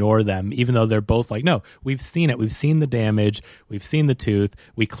to ignore them, even though they're both like, no, we've seen it. We've seen the damage. We've seen the tooth.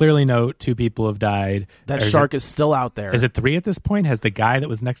 We clearly know 2 people have died. That shark is still out there. Is it 3 at this point? Has the guy that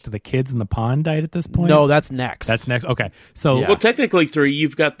was next to the kids in the pond died at this point? No, that's next. That's next. Okay. So, Well, technically 3.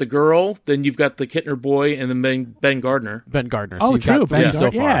 You've got the girl, then you've got the Kittner boy, and then Ben Gardner. Ben Gardner. Oh, so true. Ben Gardner.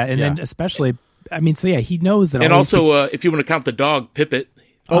 so far. Yeah, and then especially, he knows that. And also, if you want to count the dog, Pippet.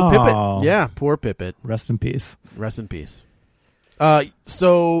 Oh, Pippet. Yeah, poor Pippet. Rest in peace. Rest in peace.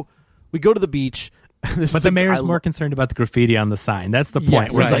 So we go to the beach. But the mayor's more concerned about the graffiti on the sign. That's the point.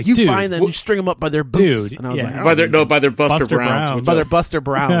 Yes, where it's like, you dude, find them, you string them up by their boots. Dude, and I was like, by their Buster Browns. By their Buster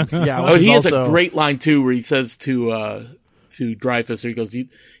Browns. Yeah. Oh, he has a great line too, where he says to Dreyfuss, he goes,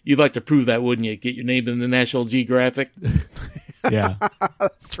 "You'd like to prove that, wouldn't you? Get your name in the National Geographic." Yeah,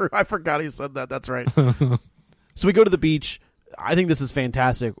 that's true. I forgot he said that. That's right. So we go to the beach. I think this is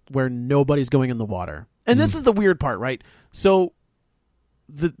fantastic, where nobody's going in the water, and this is the weird part, right? So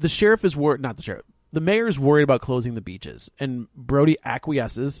the sheriff is worried. Not the sheriff. The mayor is worried about closing the beaches, and Brody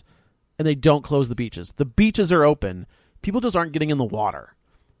acquiesces, and they don't close the beaches. The beaches are open. People just aren't getting in the water,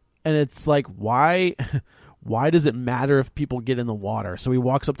 and it's like, why? Why does it matter if people get in the water? So he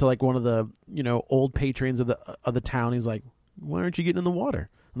walks up to like one of the old patrons of the town. He's like, "Why aren't you getting in the water?"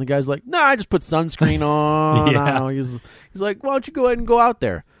 And the guy's like, "No, I just put sunscreen on." Yeah. I don't know. He's like, "Why don't you go ahead and go out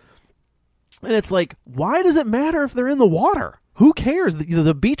there?" And it's like, why does it matter if they're in the water? Who cares?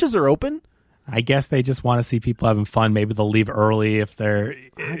 The beaches are open. I guess they just want to see people having fun. Maybe they'll leave early if they're.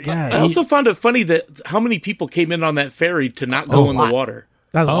 Yes. I also found it funny that how many people came in on that ferry to not go in the water.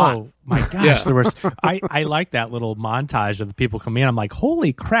 That's a lot. Oh my gosh! Yeah. There was. I like that little montage of the people coming in. I'm like,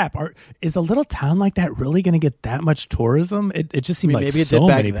 holy crap! Is a little town like that really going to get that much tourism? It just seemed like maybe it so did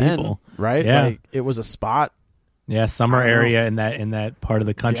back many then, people, right? Yeah, Like, it was a spot. yeah, summer I don't know. area in that part of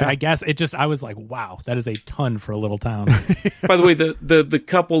the country. Yeah. I guess I was like, wow, that is a ton for a little town. By the way, the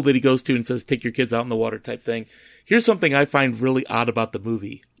couple that he goes to and says, "Take your kids out in the water" type thing. Here's something I find really odd about the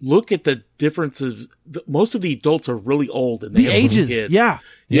movie. Look at the differences. Most of the adults are really old, and they The have little ages, kids. yeah.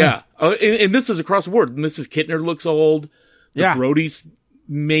 Yeah. And this is across the board. Mrs. Kittner looks old. The Yeah. Brodies,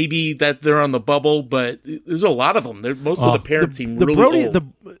 maybe that they're on the bubble, but there's a lot of them. Most of the parents seem The really Brody, old.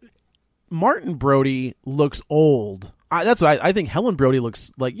 the Martin Brody looks old. That's what I think. Helen Brody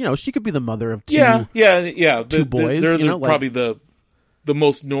looks like. She could be the mother of two. Yeah. two boys, They're like- probably the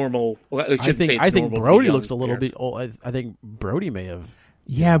most normal. Well, I shouldn't say it's I think normal to Brody young looks a little parents. bit old. I think Brody may have.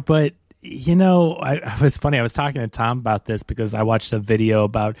 Yeah, but I was funny. I was talking to Tom about this because I watched a video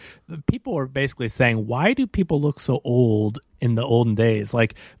about people were basically saying, why do people look so old in the olden days?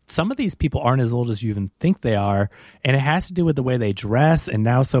 Like, some of these people aren't as old as you even think they are, and it has to do with the way they dress. And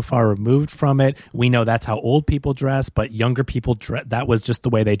now, so far removed from it, we know that's how old people dress, but younger people that was just the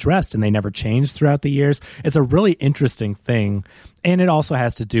way they dressed, and they never changed throughout the years. It's a really interesting thing, and it also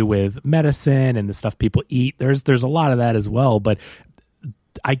has to do with medicine and the stuff people eat. There's a lot of that as well, but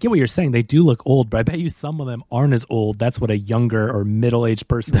I get what you're saying. They do look old, but I bet you some of them aren't as old. That's what a younger or middle-aged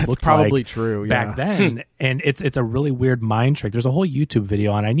person That's looked probably like true, back yeah. then. And it's a really weird mind trick. There's a whole YouTube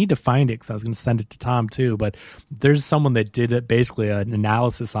video on it. I need to find it because I was going to send it to Tom too. But there's someone that did basically an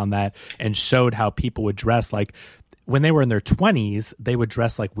analysis on that and showed how people would dress. Like, when they were in their 20s, they would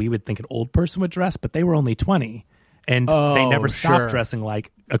dress like we would think an old person would dress, but they were only 20. And they never stopped sure. dressing like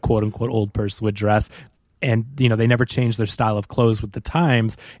a quote-unquote old person would dress. And, they never changed their style of clothes with the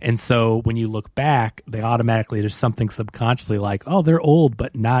times. And so when you look back, they automatically, there's something subconsciously like, oh, they're old,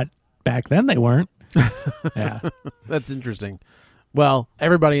 but not back then they weren't. Yeah. That's interesting. Well,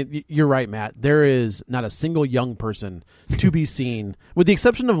 everybody, you're right, Matt. There is not a single young person to be seen, with the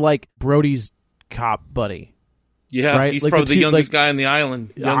exception of like Brody's cop buddy. Yeah, Right? he's Like probably the the two- youngest like- guy on the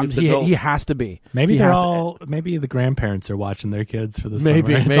island. Youngest He adult. has to be. Maybe He they're has to- all, maybe the grandparents are watching their kids for the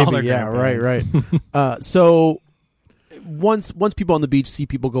maybe, summer. It's all their yeah, right. grandparents. So once people on the beach see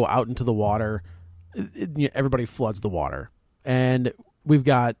people go out into the water, everybody floods the water, and we've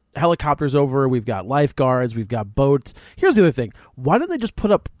got helicopters over, we've got lifeguards, we've got boats. Here's the other thing: why don't they just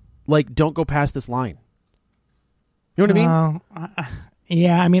put up like "Don't go past this line"? You know what I mean?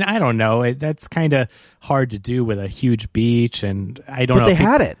 Yeah, I mean, I don't know. That's kind of hard to do with a huge beach, and I don't know. But they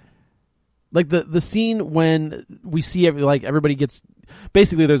had it. Like the scene when we see everybody gets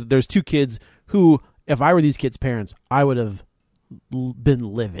basically there's two kids who, if I were these kids' parents, I would have been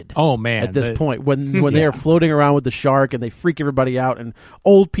livid. Oh man! At this point, when they are floating around with the shark and they freak everybody out, and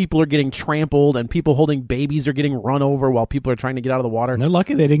old people are getting trampled, and people holding babies are getting run over while people are trying to get out of the water. And they're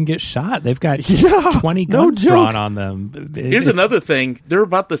lucky they didn't get shot. They've got Yeah, 20 no guns joke. drawn on them. Here's another thing. They're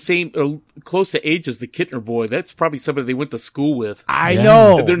about the same, close to age as the Kittner boy. That's probably somebody they went to school with. I Yeah.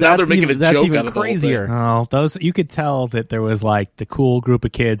 know. Now they're making a that's joke even out of the whole crazier. Oh, those you could tell that there was like the cool group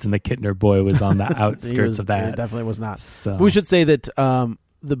of kids, and the Kittner boy was on the He outskirts of It that. definitely was not. So- But we should say that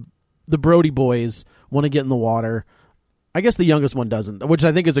the Brody boys want to get in the water. I guess the youngest one doesn't, which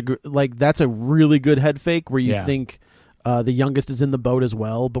I think is that's a really good head fake where you Yeah. think the youngest is in the boat as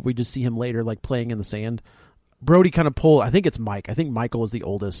well, but we just see him later like playing in the sand. Brody kind of I think it's Mike. I think Michael is the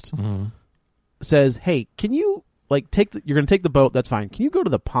oldest. Mm-hmm. Says, "Hey, can you you're going to take the boat? That's fine. Can you go to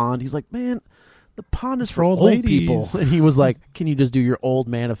the pond?" He's like, "Man, the pond is for old ladies." people." And he was like, "Can you just do your old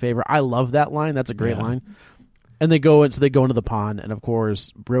man a favor?" I love that line. That's a great Yeah. line. And they go into the pond, and of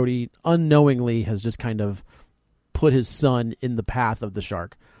course, Brody unknowingly has just kind of put his son in the path of the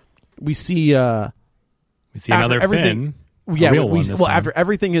shark. We see we see another everything- fin. Yeah, a real one this time. after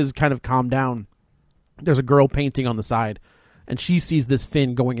everything has kind of calmed down, there's a girl painting on the side, and she sees this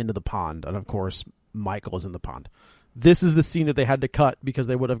fin going into the pond, and of course, Michael is in the pond. This is the scene that they had to cut because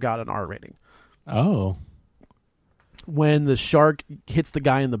they would have got an R rating. Oh, When the shark hits the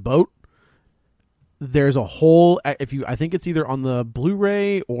guy in the boat, there's a whole I think it's either on the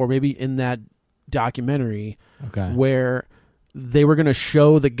Blu-ray or maybe in that documentary okay. where they were going to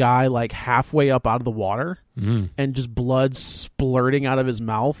show the guy like halfway up out of the water and just blood splurting out of his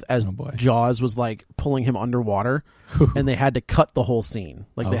mouth as Jaws was like pulling him underwater. And they had to cut the whole scene.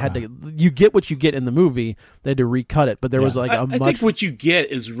 Like they had to, you get what you get in the movie. They had to recut it, but there was like I think what you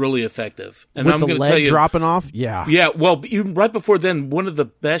get is really effective. And with I'm the going to leg tell you, dropping off. Yeah. Yeah. Well, even right before then, one of the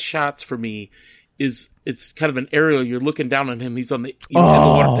best shots for me is it's kind of an aerial. You're looking down on him. He's on the, in the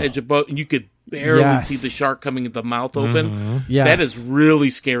water edge of the boat, and you could barely see the shark coming with the mouth open. Yes. That is really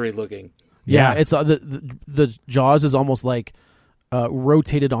scary looking. Yeah. It's the Jaws is almost like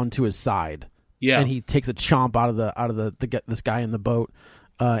rotated onto his side. Yeah. And he takes a chomp out of this guy in the boat,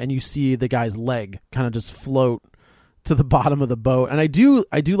 and you see the guy's leg kind of just float to the bottom of the boat. And I do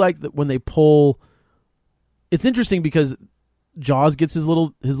like that when they pull. It's interesting because Jaws gets his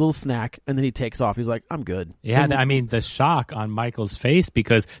little snack, and then he takes off. He's like, "I'm good." Yeah, I mean the shock on Michael's face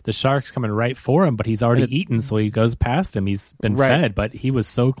because the shark's coming right for him, but he's already eaten, so he goes past him. He's been fed, but he was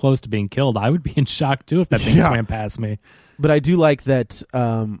so close to being killed. I would be in shock too if that thing swam past me. But I do like that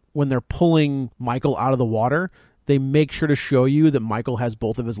when they're pulling Michael out of the water, they make sure to show you that Michael has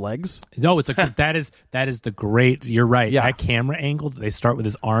both of his legs. No, that is the great. You're right. Yeah. That camera angle that they start with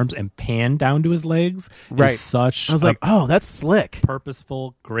his arms and pan down to his legs is such. I was like, oh, that's slick.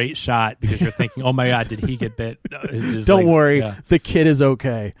 Purposeful, great shot because you're thinking, oh my god, did he get bit? Don't worry, the kid is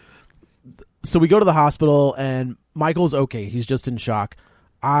okay. So we go to the hospital and Michael's okay. He's just in shock.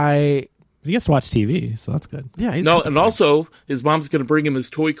 He gets to watch TV, so that's good. Yeah. And also his mom's going to bring him his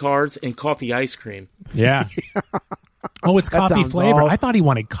toy cards and coffee ice cream. Yeah. Oh, it's coffee flavor. I thought he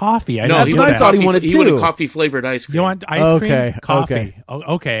wanted coffee. That's what I thought he wanted too. He wanted coffee flavored ice cream. You want ice cream? Okay. Coffee. Okay. Oh,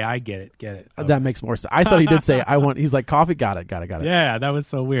 okay, I get it. Okay. That makes more sense. I thought he did say I want. He's like coffee. Got it. Yeah, that was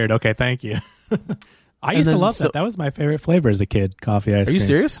so weird. Okay, thank you. I used to love that. That was my favorite flavor as a kid, coffee ice cream. Are you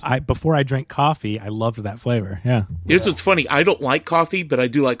serious? Before I drank coffee, I loved that flavor. Yeah. Here's what's funny. I don't like coffee, but I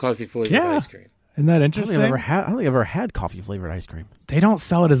do like coffee flavored ice cream. Isn't that interesting? I don't think I've ever had coffee flavored ice cream. They don't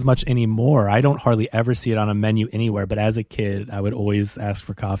sell it as much anymore. I don't hardly ever see it on a menu anywhere, but as a kid, I would always ask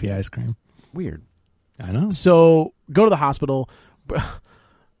for coffee ice cream. Weird. I know. So go to the hospital. Man,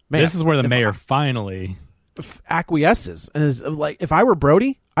 this is where the mayor finally acquiesces and is like, if I were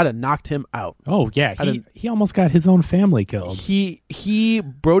Brody, I'd have knocked him out. Oh yeah, he almost got his own family killed.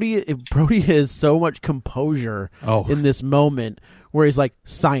 Brody has so much composure in this moment where he's like,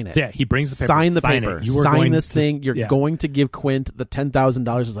 sign it. Yeah, he brings the paper. Sign the paper. Sign this thing. You're yeah. going to give Quint the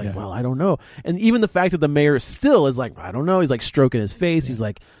 $10,000. He's like, well, I don't know. And even the fact that the mayor still is like, I don't know. He's like stroking his face. He's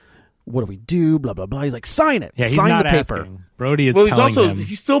like, what do we do? Blah, blah, blah. He's like, sign it. Yeah, he's sign not the paper. Asking. Brody is telling him.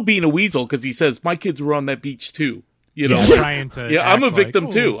 He's still being a weasel because he says, my kids were on that beach too. You know, trying to I'm a victim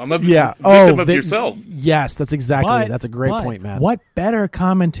too. I'm a victim of yourself. Yes, that's exactly. That's a great point, Matt. What better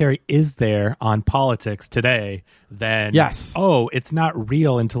commentary is there on politics today than it's not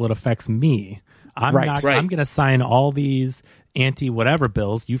real until it affects me. I'm going to sign all these anti-whatever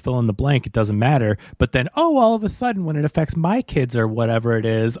bills. You fill in the blank. It doesn't matter. But then, all of a sudden, when it affects my kids or whatever it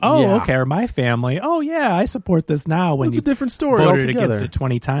is, okay, or my family, I support this now. When it's a different story voted altogether. Against it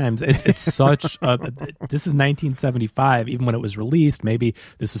 20 times, it's such. This is 1975. Even when it was released, maybe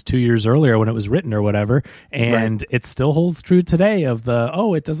this was 2 years earlier when it was written or whatever, and it still holds true today. Of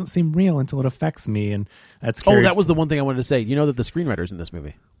it doesn't seem real until it affects me, and that's. That was the one thing I wanted to say. You know that the screenwriter's in this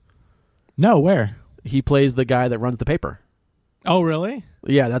movie. No, where? He plays the guy that runs the paper. Oh, really?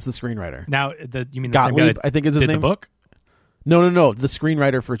 Yeah, that's the screenwriter. Now, you mean the Gottlieb, same guy that I think is his did name. The book? No. The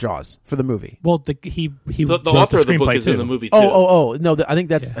screenwriter for Jaws for the movie. Well, he the wrote author the of the book screenplay is too. in the movie too. No, I think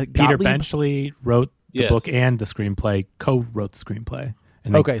that's Peter Benchley wrote the book and the screenplay. Co-wrote the screenplay.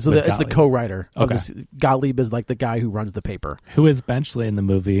 And so it's the co-writer. Okay, Gottlieb is like the guy who runs the paper. Who is Benchley in the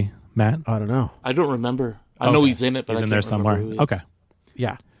movie, Matt? I don't know. I don't remember. I know he's in it, but he's I in can't there somewhere. Okay,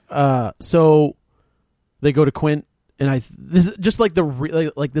 yeah. So they go to Quint, and this is just like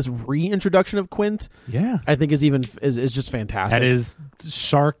this reintroduction of Quint. Yeah, I think is just fantastic. That is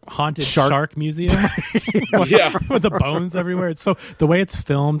haunted shark museum. With the bones everywhere. So the way it's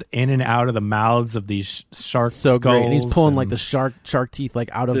filmed in and out of the mouths of these shark so skulls, great. And he's pulling like the shark teeth like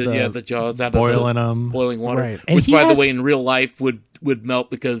out of the jaws out boiling of them, boiling water. Right. Which, by the way, in real life would melt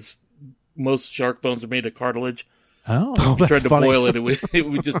because most shark bones are made of cartilage. Oh, if you tried to funny. boil it, it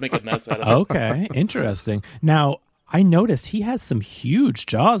would just make a mess out of it. Okay, interesting. Now, I noticed he has some huge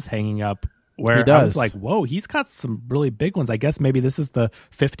jaws hanging up where he does. I was like, whoa, he's got some really big ones. I guess maybe this is the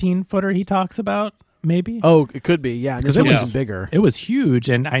 15-footer he talks about, maybe? Oh, it could be, yeah. Because it was even bigger. It was huge,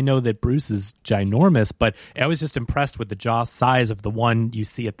 and I know that Bruce is ginormous, but I was just impressed with the jaw size of the one you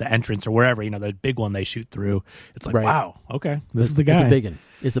see at the entrance or wherever, the big one they shoot through. It's like, wow, okay, this is the guy.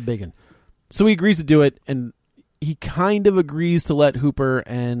 It's a big one. So he agrees to do it, and he kind of agrees to let Hooper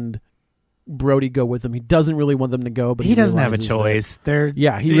and Brody go with him. He doesn't really want them to go, but he doesn't have a realizes choice.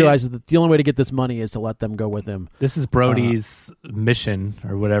 he realizes that the only way to get this money is to let them go with him. This is Brody's mission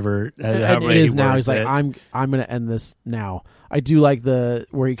or whatever. And it is now. He's like, I'm going to end this now. I do like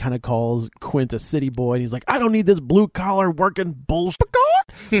where he kind of calls Quint a city boy, and he's like, I don't need this blue collar working bullshit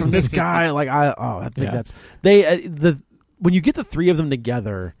from this guy. Like I think that's when you get the three of them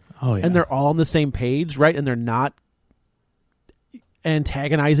together, and they're all on the same page, right? And they're not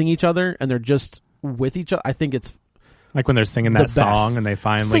antagonizing each other, and they're just with each other. I think it's like when they're singing that song and they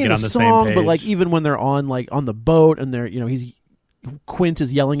finally get on the same page. But like even when they're on the boat and they're Quint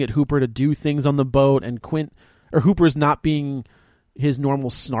is yelling at Hooper to do things on the boat, and Hooper's not being his normal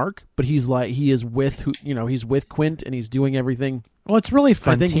snark, but he's with Quint and he's doing everything. Well, it's really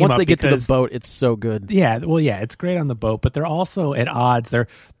fun. I think once they get to the boat, it's so good. Yeah, it's great on the boat, but they're also at odds.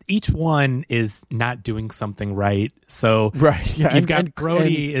 Each one is not doing something right. So you've got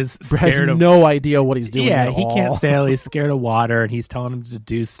Brody is scared has no idea what he's doing. Yeah, he can't sail. He's scared of water, and he's telling him to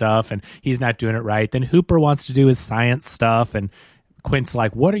do stuff, and he's not doing it right. Then Hooper wants to do his science stuff, and Quint's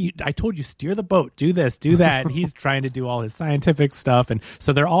like, what are you? I told you, steer the boat, do this, do that. And he's trying to do all his scientific stuff. And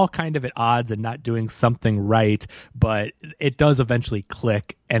so they're all kind of at odds and not doing something right, but it does eventually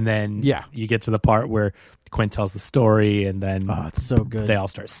click. And then you get to the part where Quint tells the story, and then it's so good. They all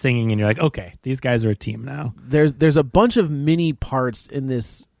start singing, and you're like, okay, these guys are a team now. There's a bunch of mini parts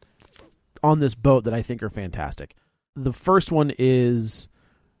on this boat that I think are fantastic. The first one is,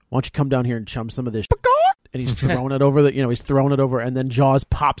 why don't you come down here and chum some of this? And he's throwing it over he's throwing it over, and then Jaws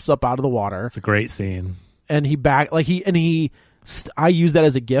pops up out of the water. It's a great scene. And I use that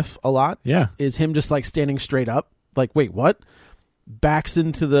as a GIF a lot. Yeah. Is him just like standing straight up, like, wait, what? Walks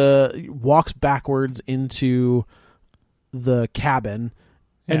backwards into the cabin.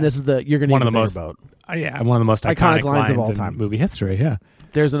 Yeah. And this is you're going to need a the most boat. One of the most iconic lines of all in time. Movie history. Yeah.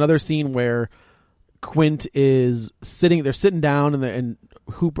 There's another scene where Quint is they're sitting down, and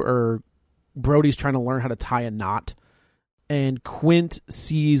Hooper or Brody's trying to learn how to tie a knot, and Quint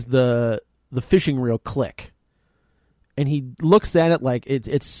sees the fishing reel click, and he looks at it like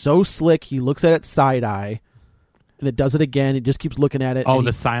it's so slick. He looks at it side eye, and it does it again. He just keeps looking at it.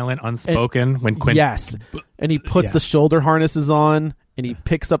 The silent unspoken when Quint. Yes, and he puts the shoulder harnesses on, and he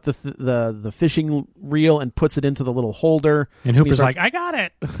picks up the fishing reel and puts it into the little holder. And Hooper's like, I got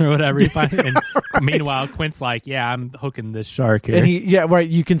it, or whatever. And meanwhile, Quint's like, yeah, I'm hooking this shark here. And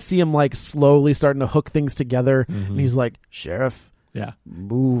you can see him like slowly starting to hook things together. And he's like, Sheriff,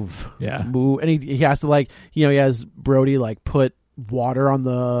 move. And he has to he has Brody like put water on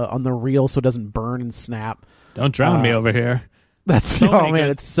the reel so it doesn't burn and snap. Don't drown me over here. That's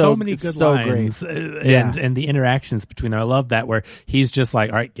it's so many good lines. Great. And the interactions between them. I love that, where he's just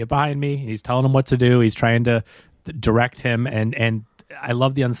like, all right, get behind me. He's telling him what to do. He's trying to direct him, and I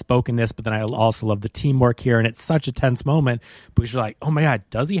love the unspokenness, but then I also love the teamwork here, and it's such a tense moment because you're like, oh my god,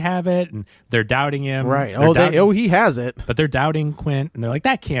 does he have it? And they're doubting him, right? He has it, but they're doubting Quint, and they're like,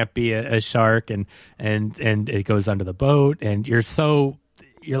 that can't be a shark, and it goes under the boat, and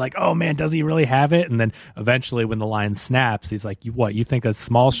you're like, oh man, does he really have it? And then eventually when the line snaps, he's like, you think a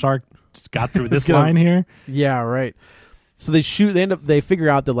small shark just got through this line here? Yeah, right. So they figure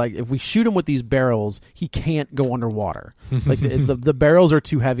out that like if we shoot him with these barrels, he can't go underwater. Like the barrels are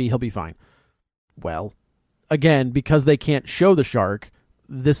too heavy, he'll be fine. Well, again, because they can't show the shark,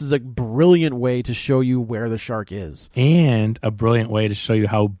 this is a brilliant way to show you where the shark is. And a brilliant way to show you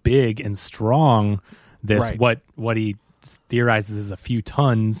how big and strong this what he theorizes is a few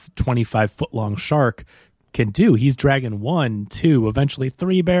tons, 25-foot long shark can do. He's dragging 1, 2, eventually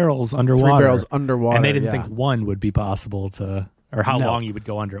 3 barrels underwater. 3 barrels underwater, and they didn't think 1 would be possible or how long you would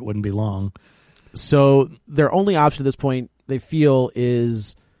go under. It wouldn't be long. So their only option at this point, they feel,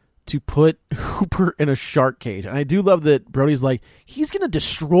 is to put Hooper in a shark cage. And I do love that Brody's like, he's going to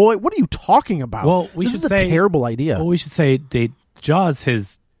destroy. What are you talking about? Well, this is a terrible idea. Well, we should say Jaws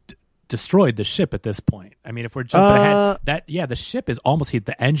has destroyed the ship at this point. I mean, if we're jumping ahead, the ship is almost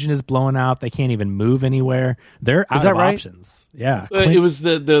the engine is blowing out. They can't even move anywhere. They're out of options. Yeah, it was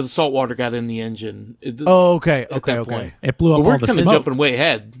the salt water got in the engine. Okay. It blew up. But we're all the kind of smoke. jumping way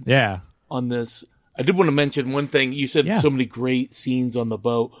ahead. Yeah, on this, I did want to mention one thing. You said so many great scenes on the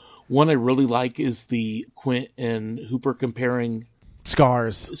boat. One I really like is the Quint and Hooper comparing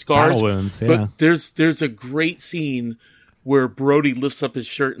scars, battle wounds. Yeah, but there's a great scene where Brody lifts up his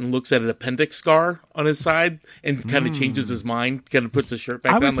shirt and looks at an appendix scar on his side and kind of changes his mind, kind of puts his shirt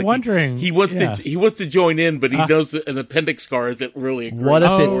back down. I was wondering. He wants to join in, but he knows that an appendix scar isn't really a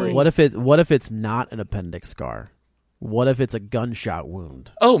great What if it's not an appendix scar? What if it's a gunshot wound?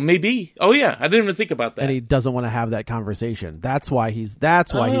 Oh, maybe. Oh, yeah. I didn't even think about that. And he doesn't want to have that conversation. That's why he's in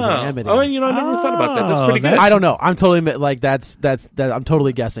Amity. Oh, I never thought about that. That's pretty good. I don't know. I'm totally I'm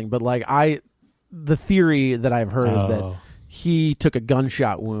totally guessing, but the theory that I've heard is that he took a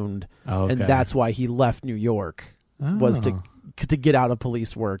gunshot wound, and that's why he left New York was to get out of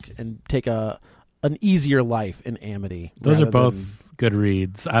police work and take an easier life in Amity. Those are both good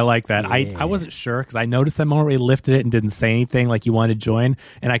reads. I like that. Yeah. I wasn't sure because I noticed that moment where he lifted it and didn't say anything like you wanted to join,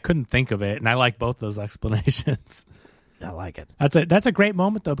 and I couldn't think of it. And I like both those explanations. I like it. That's a great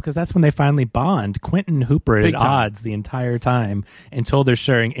moment though, because that's when they finally bond. Quint and Hooper at odds the entire time until they're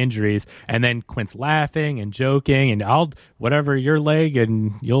sharing injuries, and then Quint's laughing and joking, and I'll whatever your leg,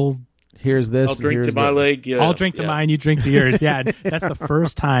 and you'll. Here's this. I'll drink to my leg. Yeah. I'll drink to mine. You drink to yours. Yeah, that's the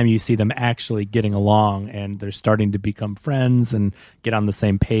first time you see them actually getting along, and they're starting to become friends and get on the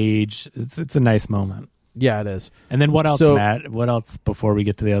same page. It's a nice moment. Yeah, it is. And then what else, Matt? What else before we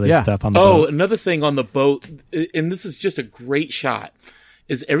get to the other stuff on the boat? Oh, another thing on the boat, and this is just a great shot,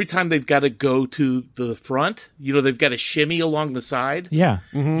 is every time they've got to go to the front, they've got to shimmy along the side. Yeah.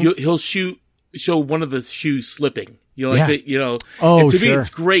 Mm-hmm. He'll show one of the shoes slipping. Oh, and to me, sure. it's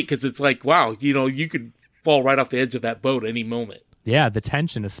great because it's like, wow, you could fall right off the edge of that boat any moment. Yeah, the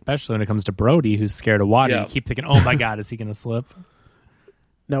tension, especially when it comes to Brody, who's scared of water. You keep thinking, oh my God, is he going to slip?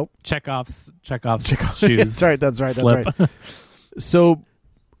 Nope. Chekhov's shoes. That's right. So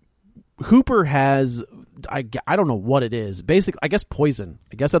Hooper has, I don't know what it is. Basically, I guess poison.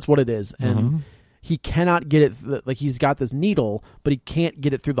 I guess that's what it is. And he cannot get it. He's got this needle, but he can't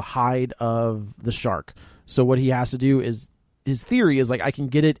get it through the hide of the shark. So what he has to do is, his theory is I can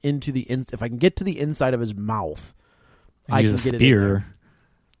get it if I can get to the inside of his mouth, I can get it in there.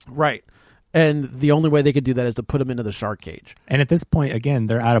 Right. And the only way they could do that is to put him into the shark cage. And at this point, again,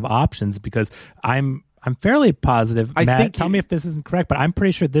 they're out of options because I'm fairly positive. Matt, tell me if this isn't correct, but I'm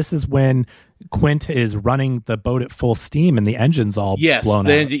pretty sure this is when Quint is running the boat at full steam and the engine's all blown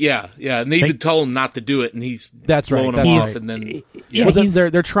out. Yeah. And they even told him not to do it, and he's blowing him off. And then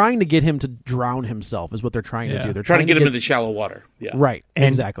they're trying to get him to drown himself is what they're trying to do. They're trying to get him into shallow water. Yeah. Right.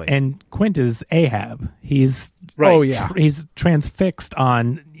 Exactly. And Quint is Ahab. He's he's transfixed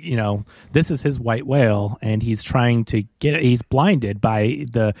on. This is his white whale, and he's trying to he's blinded by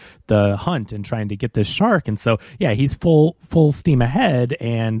the hunt and trying to get this shark. And so, he's full steam ahead,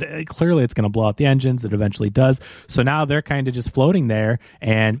 and clearly it's going to blow out the engines. It eventually does. So now they're kind of just floating there,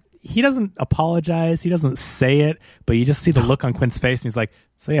 and he doesn't apologize. He doesn't say it, but you just see the look on Quint's face, and he's like,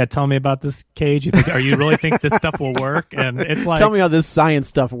 so tell me about this cage. You really think this stuff will work? And it's like, tell me how this science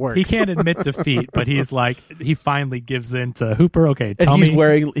stuff works. He can't admit defeat, but he's like, he finally gives in to Hooper. Okay, tell me.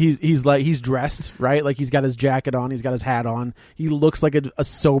 And he's dressed, right? Like he's got his jacket on, he's got his hat on. He looks like a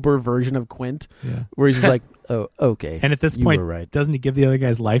sober version of Quint, where he's just like, oh, okay. And at this point, doesn't he give the other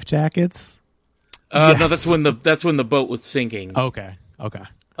guys life jackets? No, that's when the boat was sinking. Okay.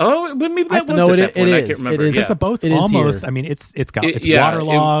 Oh, but maybe that was no, at that point. I can't remember. It is. Because the boat's almost. I mean, it's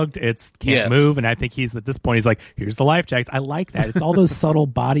waterlogged. It can't move, and I think he's at this point. He's like, "Here's the life jackets." I like that. It's all those subtle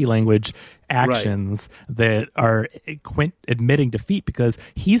body language actions that are Quint admitting defeat because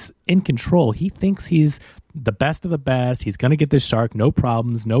he's in control. He thinks he's the best of the best. He's going to get this shark, no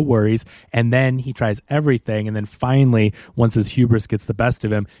problems, no worries. And then he tries everything. And then finally, once his hubris gets the best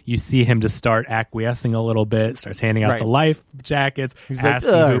of him, you see him just start acquiescing a little bit, starts handing out the life jackets,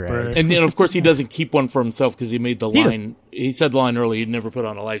 asking Hooper. Right. And then, of course, he doesn't keep one for himself because he made the line. He said the line earlier, he'd never put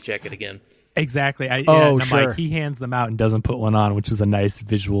on a life jacket again. Exactly. Sure. He hands them out and doesn't put one on, which is a nice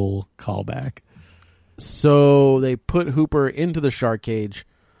visual callback. So they put Hooper into the shark cage,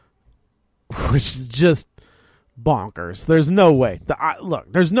 which is just bonkers. There's no way.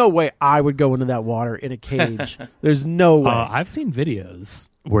 There's no way I would go into that water in a cage. There's no way. I've seen videos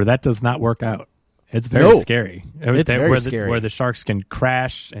where that does not work out. It's very scary. It's very scary. Where the sharks can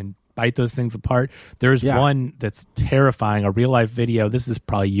crash and bite those things apart. There's one that's terrifying, a real life video. This is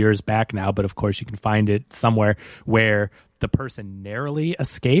probably years back now, but of course you can find it somewhere where the person narrowly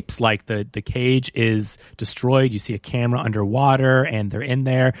escapes, like the cage is destroyed. You see a camera underwater and they're in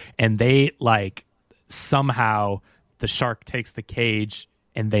there and they somehow the shark takes the cage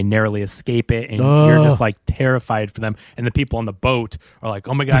and they narrowly escape it, and you're just terrified for them. And the people on the boat are like,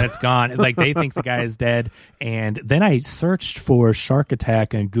 "Oh my God, it's gone!" And they think the guy is dead. And then I searched for shark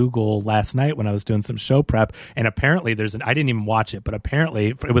attack on Google last night when I was doing some show prep, and apparently I didn't even watch it, but apparently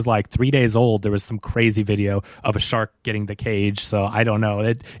it was 3 days old. There was some crazy video of a shark getting the cage. So I don't know.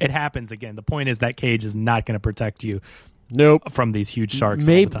 It happens again. The point is that cage is not going to protect you. Nope. From these huge sharks.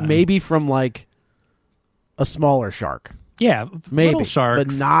 All the time. Maybe from a smaller shark. Yeah, maybe little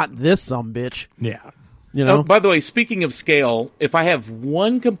sharks, but not this sumbitch. Yeah, You know. Oh, by the way, speaking of scale, if I have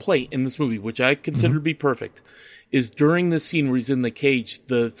one complaint in this movie, which I consider to be perfect, is during the scene where he's in the cage,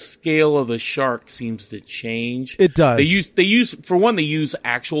 the scale of the shark seems to change. It does. They use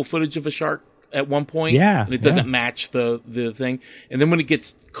actual footage of a shark at one point. Yeah. And it doesn't match the thing. And then when it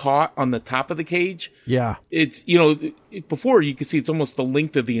gets caught on the top of the cage, Yeah. it's, before you can see it's almost the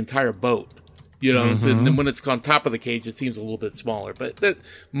length of the entire boat. And then when it's on top of the cage, it seems a little bit smaller, but that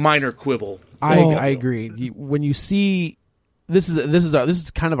minor quibble. I agree. When you see this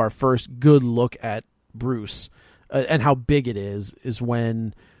is kind of our first good look at Bruce and how big it is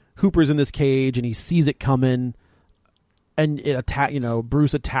when Hooper's in this cage and he sees it coming and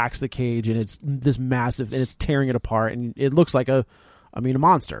Bruce attacks the cage and it's this massive and it's tearing it apart and it looks like a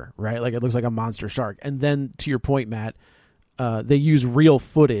monster, right? Like it looks like a monster shark. And then to your point, Matt, they use real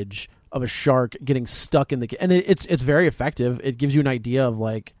footage of a shark getting stuck in the and it's very effective. It gives you an idea of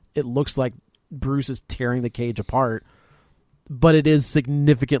like it looks like Bruce is tearing the cage apart, but it is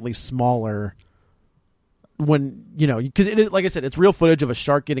significantly smaller when because it is, like I said, it's real footage of a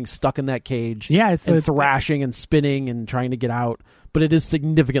shark getting stuck in that cage, and thrashing and spinning and trying to get out, but it is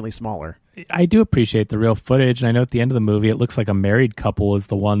significantly smaller. I do appreciate the real footage, and I know at the end of the movie it looks like a married couple is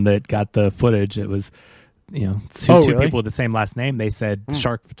the one that got the footage. It was two people with the same last name. They said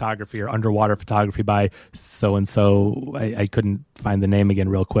shark photography or underwater photography by so-and-so. I couldn't find the name again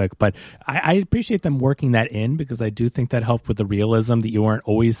real quick, but I appreciate them working that in because I do think that helped with the realism that you weren't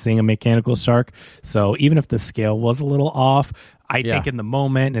always seeing a mechanical shark. So even if the scale was a little off, I think in the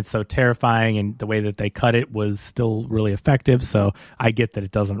moment it's so terrifying and the way that they cut it was still really effective. So I get that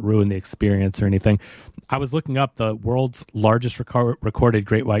it doesn't ruin the experience or anything. I was looking up the world's largest recorded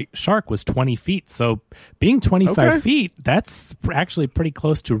great white shark was 20 feet. So being 25 feet, that's actually pretty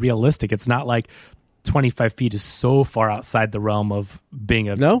close to realistic. It's not like 25 feet is so far outside the realm of being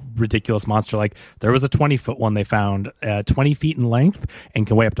a ridiculous monster. Like there was a 20-foot one they found, 20 feet in length and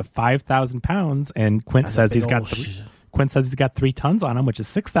can weigh up to 5,000 pounds. And Quint says he's got 3 tons on him, which is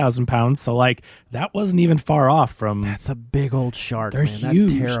 6,000 pounds. So, like, that wasn't even far off from... That's a big old shark, They're man.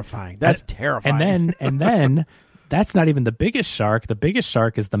 huge. That's terrifying. That's terrifying. And then, that's not even the biggest shark. The biggest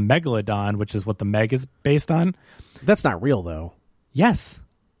shark is the Megalodon, which is what the Meg is based on. That's not real, though. Yes.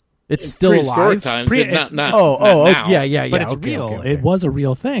 It's still alive? Times, Not now. Yeah. But it's okay, real. okay. It was a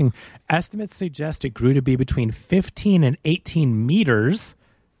real thing. Estimates suggest it grew to be between 15 and 18 meters...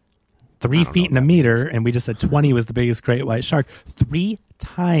 3 feet and a meter, and we just said 20 was the biggest great white shark. 3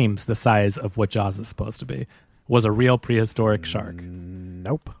 times the size of what Jaws is supposed to be. Was a real prehistoric shark.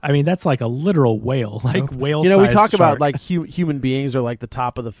 Nope. I mean, that's like a literal whale, like whale. We talk shark. about like human beings are like the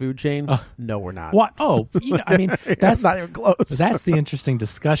top of the food chain. No, we're not. What? Oh, I mean, that's not even close. That's the interesting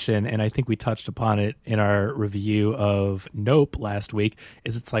discussion, and I think we touched upon it in our review of Nope last week.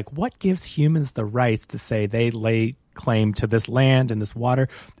 Is it's like what gives humans the rights to say they lay claim to this land and this water?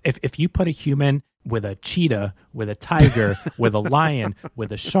 If you put a human with a cheetah, with a tiger, with a lion,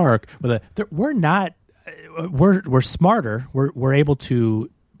 with a shark, we're smarter. We're able to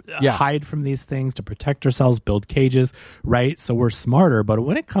hide from these things, to protect ourselves, build cages, right? So we're smarter. But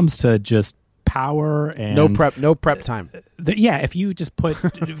when it comes to just power and no prep time. If you just put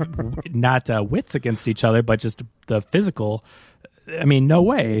not wits against each other, but just the physical, I mean, no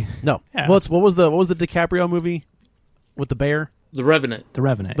way. No. Yeah. What was the DiCaprio movie with the bear? The Revenant. The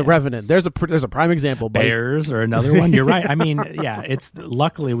Revenant. The Revenant. There's a prime example. Buddy. Bears or another one. You're right. I mean, it's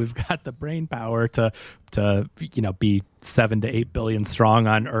luckily we've got the brain power to be 7 to 8 billion strong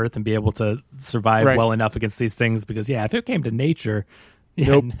on Earth and be able to survive well enough against these things. Because if it came to nature,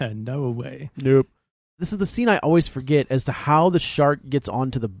 no way. Nope. This is the scene I always forget as to how the shark gets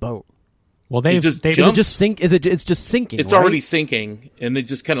onto the boat. Well, it's just sinking. It's already sinking, and it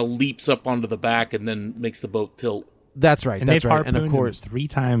just kind of leaps up onto the back and then makes the boat tilt. That's right. And that's they've right. And of harpooned course, him 3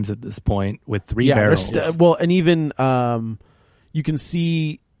 times at this point with 3 barrels. And even you can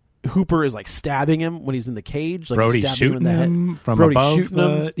see Hooper is like stabbing him when he's in the cage. Like Brody's shooting him from above.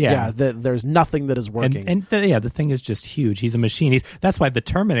 There's nothing that is working. And the thing is just huge. He's a machine. That's why the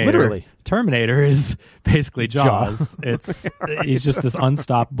Terminator is basically Jaws. He's just this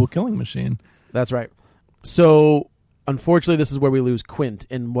unstoppable killing machine. That's right. So unfortunately, this is where we lose Quint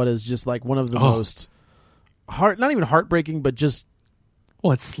in what is just like one of the most not even heartbreaking, but just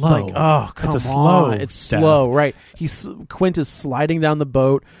it's slow. Like, come on. It's slow, right? Quint is sliding down the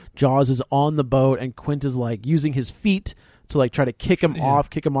boat. Jaws is on the boat, and Quint is like using his feet to like try to kick him off,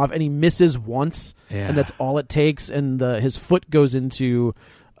 and he misses once, and that's all it takes. And his foot goes into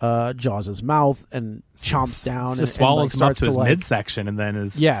Jaws' mouth and chomps down, just swallows him up to his midsection, and then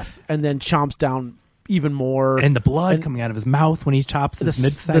and then chomps down even more. And the blood coming out of his mouth when he chops his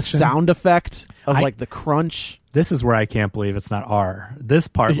midsection. The sound effect of like the crunch. This is where I can't believe it's not R. This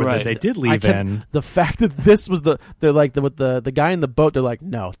part where they did leave in. The fact that this was they're like with the guy in the boat, they're like,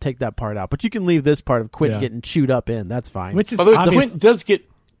 no, take that part out. But you can leave this part of Quint getting chewed up in. That's fine. Which is obvious.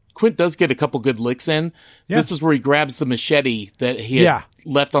 Quint does get a couple good licks in. Yeah. This is where he grabs the machete that he had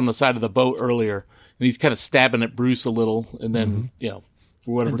left on the side of the boat earlier, and he's kind of stabbing at Bruce a little, and then for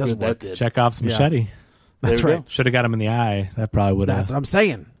whatever good that did. Chekhov's machete. That's right. Should have got him in the eye. That probably would have. That's what I'm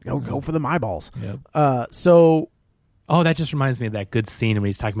saying. Go for the eyeballs. Yep. Oh, that just reminds me of that good scene when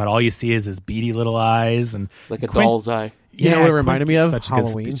he's talking about all you see is his beady little eyes and like a doll's eye. You know what it reminded me of? Such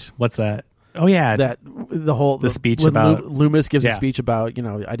Halloween. A good speech. What's that? Oh yeah, the speech when about Loomis gives a speech about he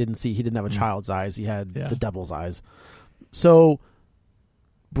didn't have a child's eyes, he had the devil's eyes. So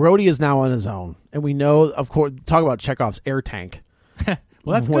Brody is now on his own, and we know, of course, talk about Chekhov's air tank.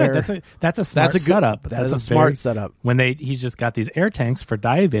 Well, that's good. That's a smart setup. That's a smart setup. When he's just got these air tanks for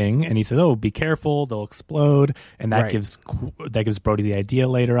diving, and he said, "Oh, be careful, they'll explode," and that gives Brody the idea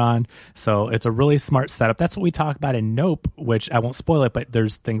later on. So it's a really smart setup. That's what we talk about in Nope, which I won't spoil it, but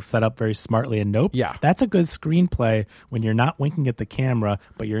there's things set up very smartly in Nope. Yeah, that's a good screenplay when you're not winking at the camera,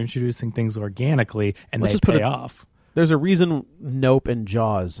 but you're introducing things organically, and they pay off. There's a reason Nope and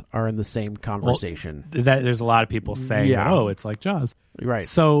Jaws are in the same conversation. Well, there's a lot of people saying, "Oh, it's like Jaws." Right.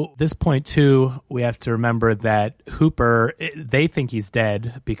 So this point too, we have to remember that Hooper, they think he's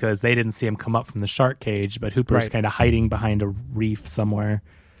dead because they didn't see him come up from the shark cage, but Hooper's kind of hiding behind a reef somewhere.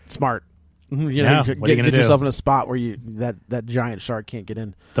 Smart. What are you gonna get do? Yourself in a spot where that giant shark can't get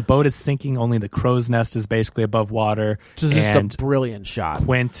in. The boat is sinking. Only the crow's nest is basically above water. Just a brilliant shot.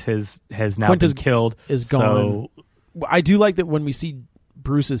 Quint has now been killed. Is gone. So, I do like that when we see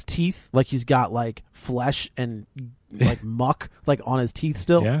Bruce's teeth, like he's got like flesh and like muck like on his teeth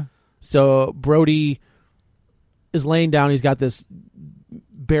still. Yeah. So Brody is laying down. He's got this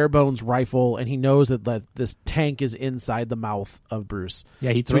bare bones rifle, and he knows that this tank is inside the mouth of Bruce.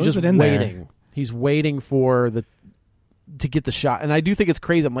 Yeah, he throws it in there. He's waiting to get the shot. And I do think it's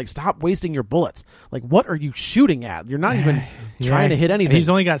crazy. I'm like, stop wasting your bullets. Like, what are you shooting at? You're not even trying to hit anything. He's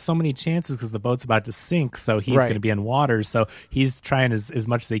only got so many chances because the boat's about to sink, so he's going to be in water. So he's trying as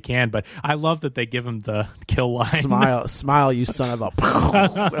much as he can. But I love that they give him the kill line. Smile, you son of a...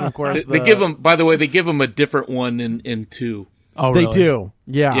 And of course, they give him, by the way, they give him a different one in 2. Oh, they really? do.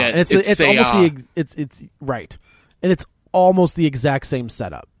 Yeah. Yeah, it's almost it's right. And it's almost the exact same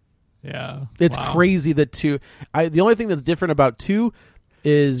setup. Yeah, it's crazy that 2. The only thing that's different about 2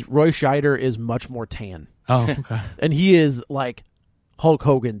 is Roy Scheider is much more tan. Oh, okay. And he is like Hulk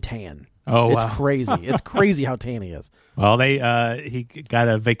Hogan tan. Oh, it's crazy. It's crazy how tan he is. Well, he got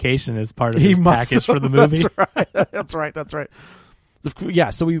a vacation as part of his package for the movie. That's right. Yeah.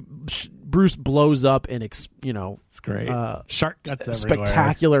 So Bruce blows up in it's great. Shark guts everywhere.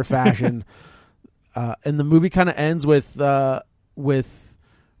 Spectacular fashion. And the movie kind of ends with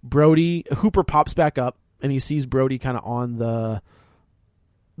Brody. Hooper pops back up and he sees Brody kind of on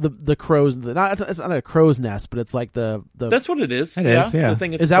the crow's. It's not a crow's nest, but it's like the. That's what it is. It is. Yeah. The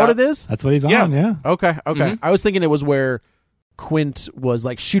thing is that what it is? That's what he's on. Yeah. Okay. Mm-hmm. I was thinking it was where Quint was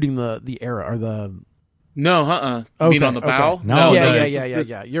like shooting the arrow or the. No. You mean on the bow? No.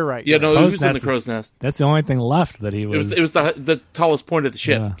 Yeah. You're right. Yeah. No, it was in the crow's nest. That's the only thing left that he was. It was the tallest point of the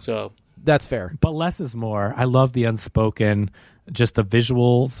ship. Yeah. So that's fair. But less is more. I love the unspoken. Just the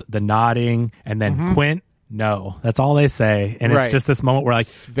visuals, the nodding, and then Quint, no. That's all they say. And it's just this moment where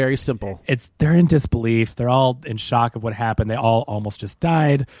it's very simple. They're in disbelief. They're all in shock of what happened. They all almost just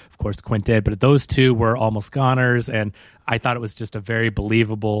died. Of course, Quint did, but those two were almost goners, and I thought it was just a very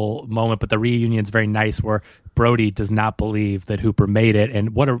believable moment. But the reunion's very nice where Brody does not believe that Hooper made it,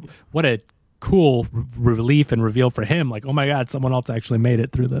 and what a cool relief and reveal for him. Like, oh my God, someone else actually made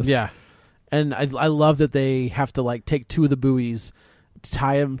it through this. Yeah. And I love that they have to like take 2 of the buoys,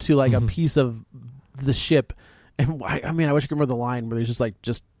 tie them to like a piece of the ship. And I wish I could remember the line where he's just like,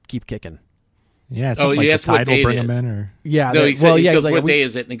 just keep kicking. Yeah. Like the tide will bring him in, or yeah. No, he goes, what day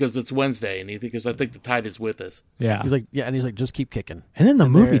is it? And he goes, it's Wednesday. And he goes, I think the tide is with us. Yeah. He's like, yeah, and he's like, just keep kicking. And then the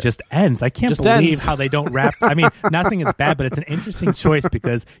movie just ends. I can't believe how they don't wrap. I mean, not saying it's bad, but it's an interesting choice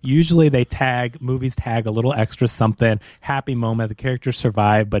because usually movies tag a little extra something, happy moment, the characters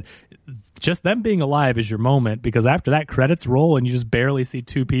survive, but just them being alive is your moment because after that credits roll and you just barely see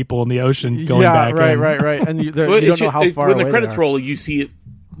 2 people in the ocean going back in. Right. And you don't know how far when away the credits roll, you see it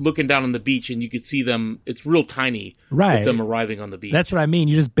looking down on the beach, and you could see them. It's real tiny, right? With them arriving on the beach. That's what I mean.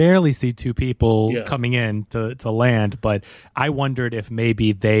 You just barely see two people Yeah. coming in to land. But I wondered if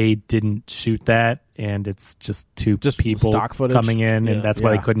maybe they didn't shoot that, and it's just people stock footage? coming in, and Yeah. that's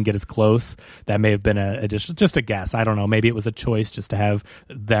why Yeah. they couldn't get as close. That may have been a additional, just a guess. I don't know. Maybe it was a choice just to have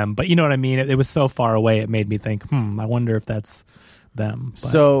them. But you know what I mean? It was so far away. It made me think, I wonder if that's them. But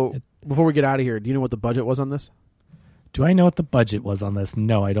So before we get out of here, do you know what the budget was on this? do I know what the budget was on this?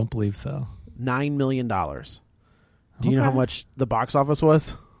 No, I don't believe so. $9 million. Do you know how Okay. much the box office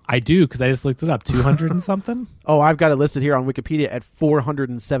was? I do, because I just looked it up. 200 and something? Oh, I've got it listed here on Wikipedia at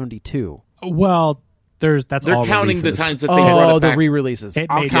 472. Well, that's They're all counting the releases. times that they brought Oh, it the back. re-releases. It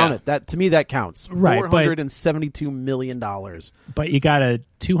I'll made- count yeah. it. That to me that counts. Right, but- $472 million. But you got a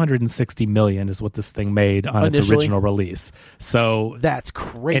 $260 million is what this thing made on its Initially? original release. So That's in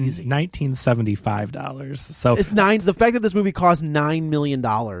crazy. $1975. So It's the fact that this movie cost $9 million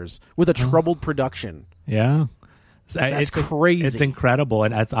with a troubled production. yeah. That's It's crazy. It's incredible,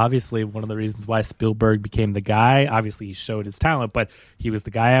 and that's obviously one of the reasons why Spielberg became the guy. Obviously, he showed his talent, but he was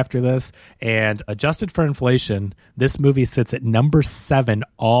the guy after this. And adjusted for inflation, this movie sits at number 7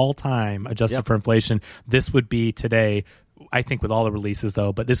 all time. Adjusted for inflation, this would be today. I think with all the releases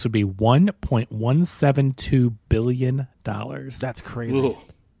though, but this would be $1.172 billion. That's crazy. Ooh.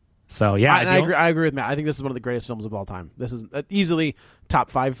 So yeah, I agree with Matt. I think this is one of the greatest films of all time. This is easily top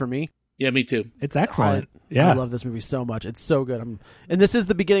 5 for me. Yeah, me too. it's excellent. I love this movie so much. It's so good. And this is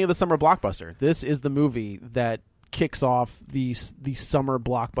the beginning of the summer blockbuster. This is the movie that kicks off the summer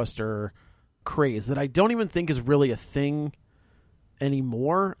blockbuster craze that I don't even think is really a thing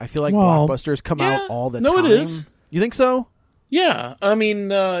anymore. I feel like Well, blockbusters come yeah. out all the No, time. it is. You think so? Yeah, I mean,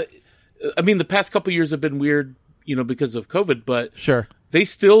 the past couple years have been weird, because of COVID, but Sure. they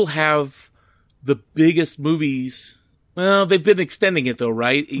still have the biggest movies. Well, they've been extending it though,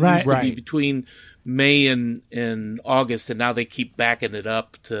 right? It Right. used to be Right. between May and August, and now they keep backing it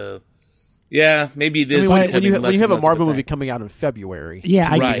up to. Yeah, maybe it is. When becoming you less have and a less Marvel of a movie thing. coming out in February, Yeah,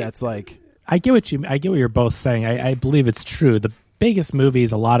 to me, Right. that's like I get what you're both saying. I believe it's true. The biggest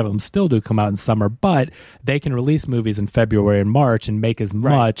movies, a lot of them still do come out in summer, but they can release movies in February and March and make as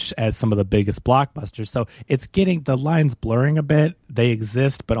much as some of the biggest blockbusters. So it's getting the lines blurring a bit. They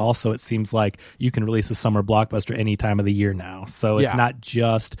exist, but also it seems like you can release a summer blockbuster any time of the year now. So it's Yeah. not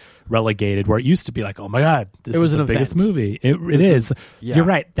just relegated where it used to be like, oh my God, this It was is the an biggest event. movie. It This is. is- yeah. You're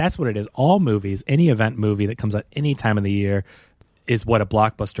right. That's what it is. All movies, any event movie that comes out any time of the year is what a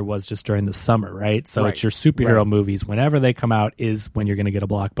blockbuster was just during the summer, right? So Right. it's your superhero Right. movies. Whenever they come out is when you're going to get a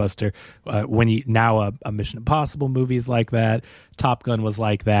blockbuster. A Mission Impossible movie is like that. Top Gun was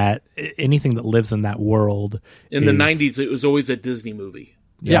like that. Anything that lives in that world. In the is- 90s, it was always a Disney movie.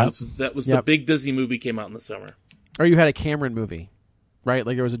 Yeah. That was the Yep. big Disney movie came out in the summer. or you had a Cameron movie, right?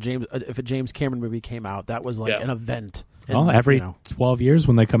 Like there was if a James Cameron movie came out, that was like Yeah. an event. Well, And, every you know. 12 years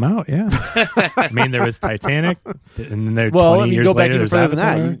when they come out, yeah. I mean, there was Titanic, and then there 20 Well, I mean, years go back later, even there's further than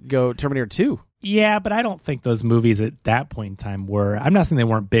that. Avatar. You go Terminator 2. Yeah, but I don't think those movies at that point in time were. I'm not saying they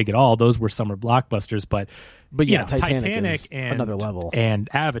weren't big at all. Those were summer blockbusters, but But you yeah, know, Titanic is and another level. And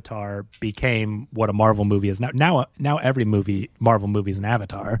Avatar became what a Marvel movie is now. Now every Marvel movie is an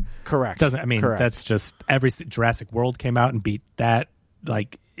Avatar. Correct. Correct. That's just every Jurassic World came out and beat that.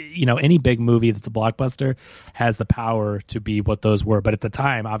 Like, any big movie that's a blockbuster has the power to be what those were. But at the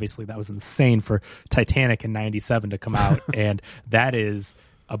time, obviously, that was insane for Titanic in '97 to come out, and that is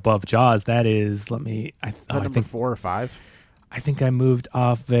above Jaws. That is, Is that I number think 4 or 5? I think I moved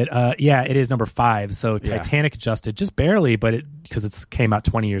off it. Yeah, it is number 5. So Yeah. Titanic adjusted just barely, but because it came out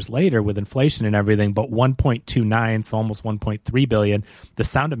 20 years later with inflation and everything, but 1.29, so almost 1.3 billion. The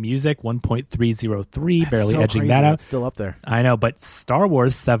Sound of Music, 1.303, barely so edging crazy that out. It's still up there. I know, but Star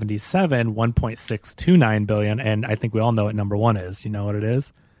Wars 77, 1.629 billion, and I think we all know what number 1 is. You know what it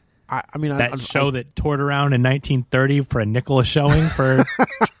is? I mean, That show that toured around in 1930 for a nickel a showing for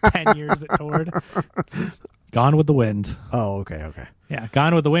 10 years it toured. Gone with the Wind. Oh, okay. Yeah,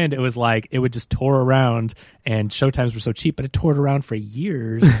 Gone with the Wind. It was like it would just tour around, and showtimes were so cheap, but it toured around for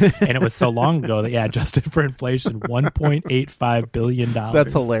years, and it was so long ago that adjusted for inflation, $1.85 billion.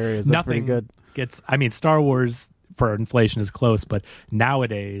 That's hilarious. That's pretty good. Gets. I mean, Star Wars for inflation is close, but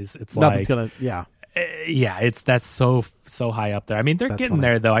nowadays it's Nothing's like gonna. Yeah. that's so high up there. I mean, they're That's getting funny.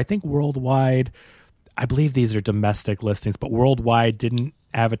 there though. I think worldwide, I believe these are domestic listings, but worldwide didn't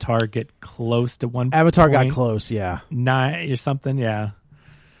Avatar get close to one? Avatar got close. Yeah. 9 or something. Yeah.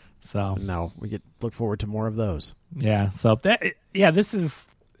 So No, look forward to more of those. yeah. So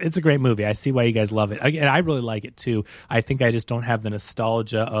it's a great movie. I see why you guys love it. Again, I really like it too. I think I just don't have the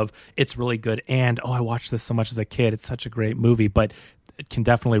nostalgia of it's really good and I watched this so much as a kid. It's such a great movie. But can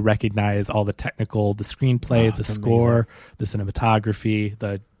definitely recognize all the technical, the screenplay, the score, the cinematography,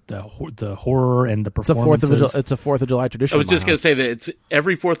 the horror, and the performances. It's a 4th of July tradition. I was just going to say that it's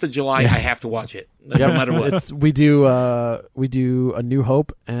every 4th of July. I have to watch it, no matter what. We do A New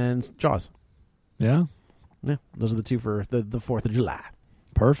Hope and Jaws. Yeah, those are the two for the 4th of July.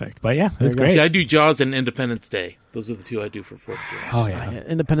 Perfect. But yeah, it was great. See, I do Jaws and Independence Day. Those are the two I do for 4th of July. Oh yeah,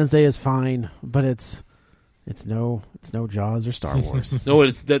 Independence Day is fine, but it's no Jaws or Star Wars. No,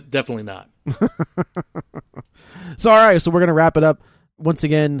 it's definitely not. So all right, so we're gonna wrap it up. Once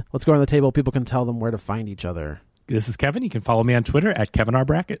again, let's go around the table. People can tell them where to find each other. This is Kevin. You can follow me on Twitter at Kevin R.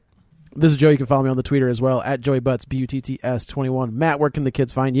 Brackett. This is Joe. You can follow me on the Twitter as well at Joey Butts, BUTTS21. Matt, where can the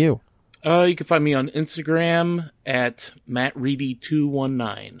kids find you? You can find me on Instagram at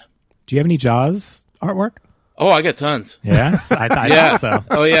MattReedy219. Do you have any Jaws artwork? Oh, I got tons. Yes, I thought so.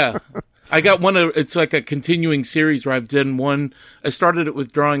 Oh, yeah. I got one. It's like a continuing series where I've done one. I started it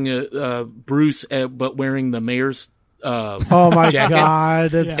with drawing Bruce, but wearing the mayor's oh my jacket.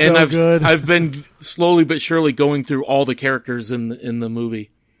 God, that's and so good. I've been slowly but surely going through all the characters in the movie.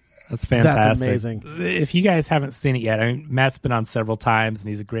 That's fantastic. That's amazing. If you guys haven't seen it yet, I mean, Matt's been on several times and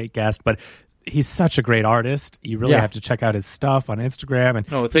he's a great guest, but he's such a great artist. You really have to check out his stuff on Instagram.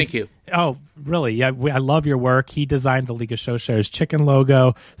 And oh, thank you. Oh, really? Yeah, I love your work. He designed the League of Show Shares chicken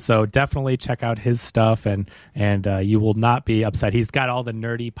logo, so definitely check out his stuff, and you will not be upset. He's got all the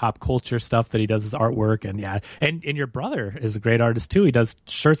nerdy pop culture stuff that he does his artwork, and your brother is a great artist too. He does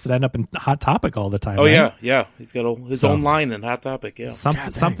shirts that end up in Hot Topic all the time. Oh right? yeah, he's got his own line in Hot Topic. Yeah,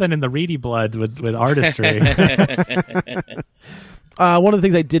 something in the Reedy blood with artistry. One of the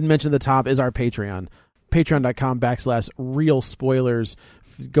things I didn't mention at the top is our Patreon. Patreon.com/real spoilers.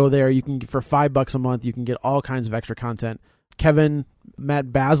 Go there. You can, for $5 a month, you can get all kinds of extra content. Kevin, Matt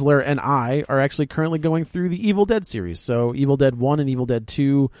Basler, and I are actually currently going through the Evil Dead series. So Evil Dead 1 and Evil Dead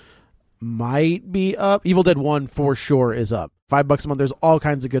 2 might be up. Evil Dead 1 for sure is up. $5 a month. There's all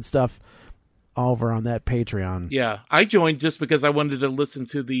kinds of good stuff over on that Patreon. Yeah, I joined just because I wanted to listen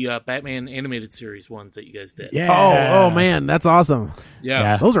to the Batman animated series ones that you guys did. Yeah. Oh man, that's awesome.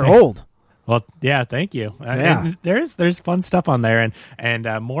 Yeah. Those are old. Well, yeah, thank you. And there's fun stuff on there, and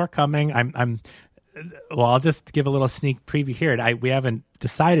more coming. I'll just give a little sneak preview here. We haven't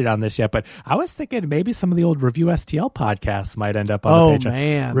decided on this yet, but I was thinking maybe some of the old Review STL podcasts might end up on the Patreon.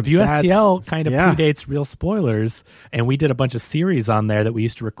 Man, Review STL kind of predates Real Spoilers, and we did a bunch of series on there that we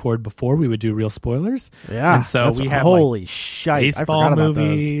used to record before we would do Real Spoilers. Yeah, and so we have holy shite, baseball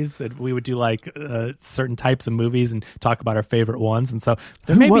movies, and we would do like certain types of movies and talk about our favorite ones. And so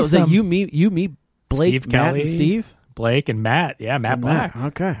there may be some. You meet Blake, Steve Matt, Kelly, and Steve. Blake and Matt. Yeah, Matt Black.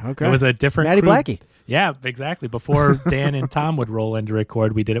 Okay. It was a different Matty crew. Blackie. Yeah, exactly. Before Dan and Tom would roll in to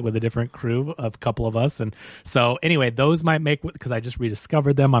record, we did it with a different crew of a couple of us. And so anyway, those might make, because I just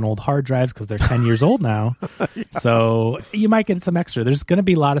rediscovered them on old hard drives because they're 10 years old now. So you might get some extra. There's going to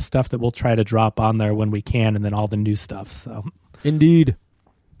be a lot of stuff that we'll try to drop on there when we can, and then all the new stuff. So indeed.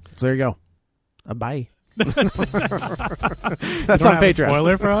 So there you go. Bye. That's on Patreon.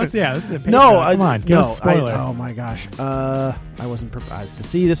 Spoiler for us? Yeah, this is a Patreon. No, come on, give us a spoiler. Oh my gosh, I wasn't prepared.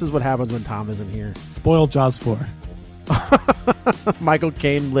 See, this is what happens when Tom isn't here. Spoil Jaws 4. Michael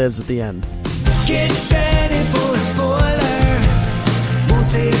Caine lives at the end. Get ready for a spoiler. Won't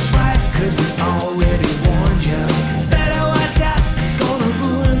say it twice, cause we already warned you. Better watch out, it's gonna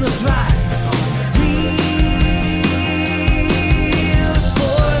ruin the plot. Real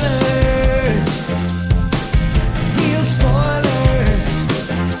spoilers. Real spoilers.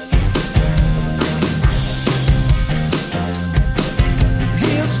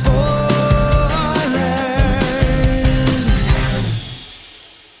 Real spoilers.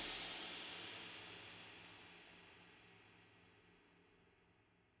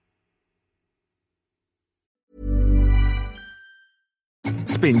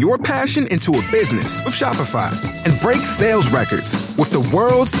 Spin your passion into a business with Shopify and break sales records with the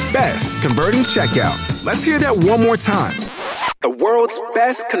world's best converting checkout. Let's hear that one more time. The world's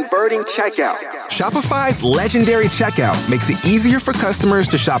best converting checkout. Shopify's legendary checkout makes it easier for customers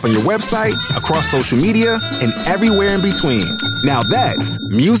to shop on your website, across social media, and everywhere in between. Now that's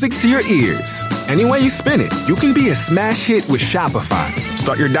music to your ears. Any way you spin it, you can be a smash hit with Shopify.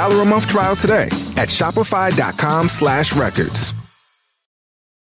 Start your $1 a month trial today at shopify.com/records.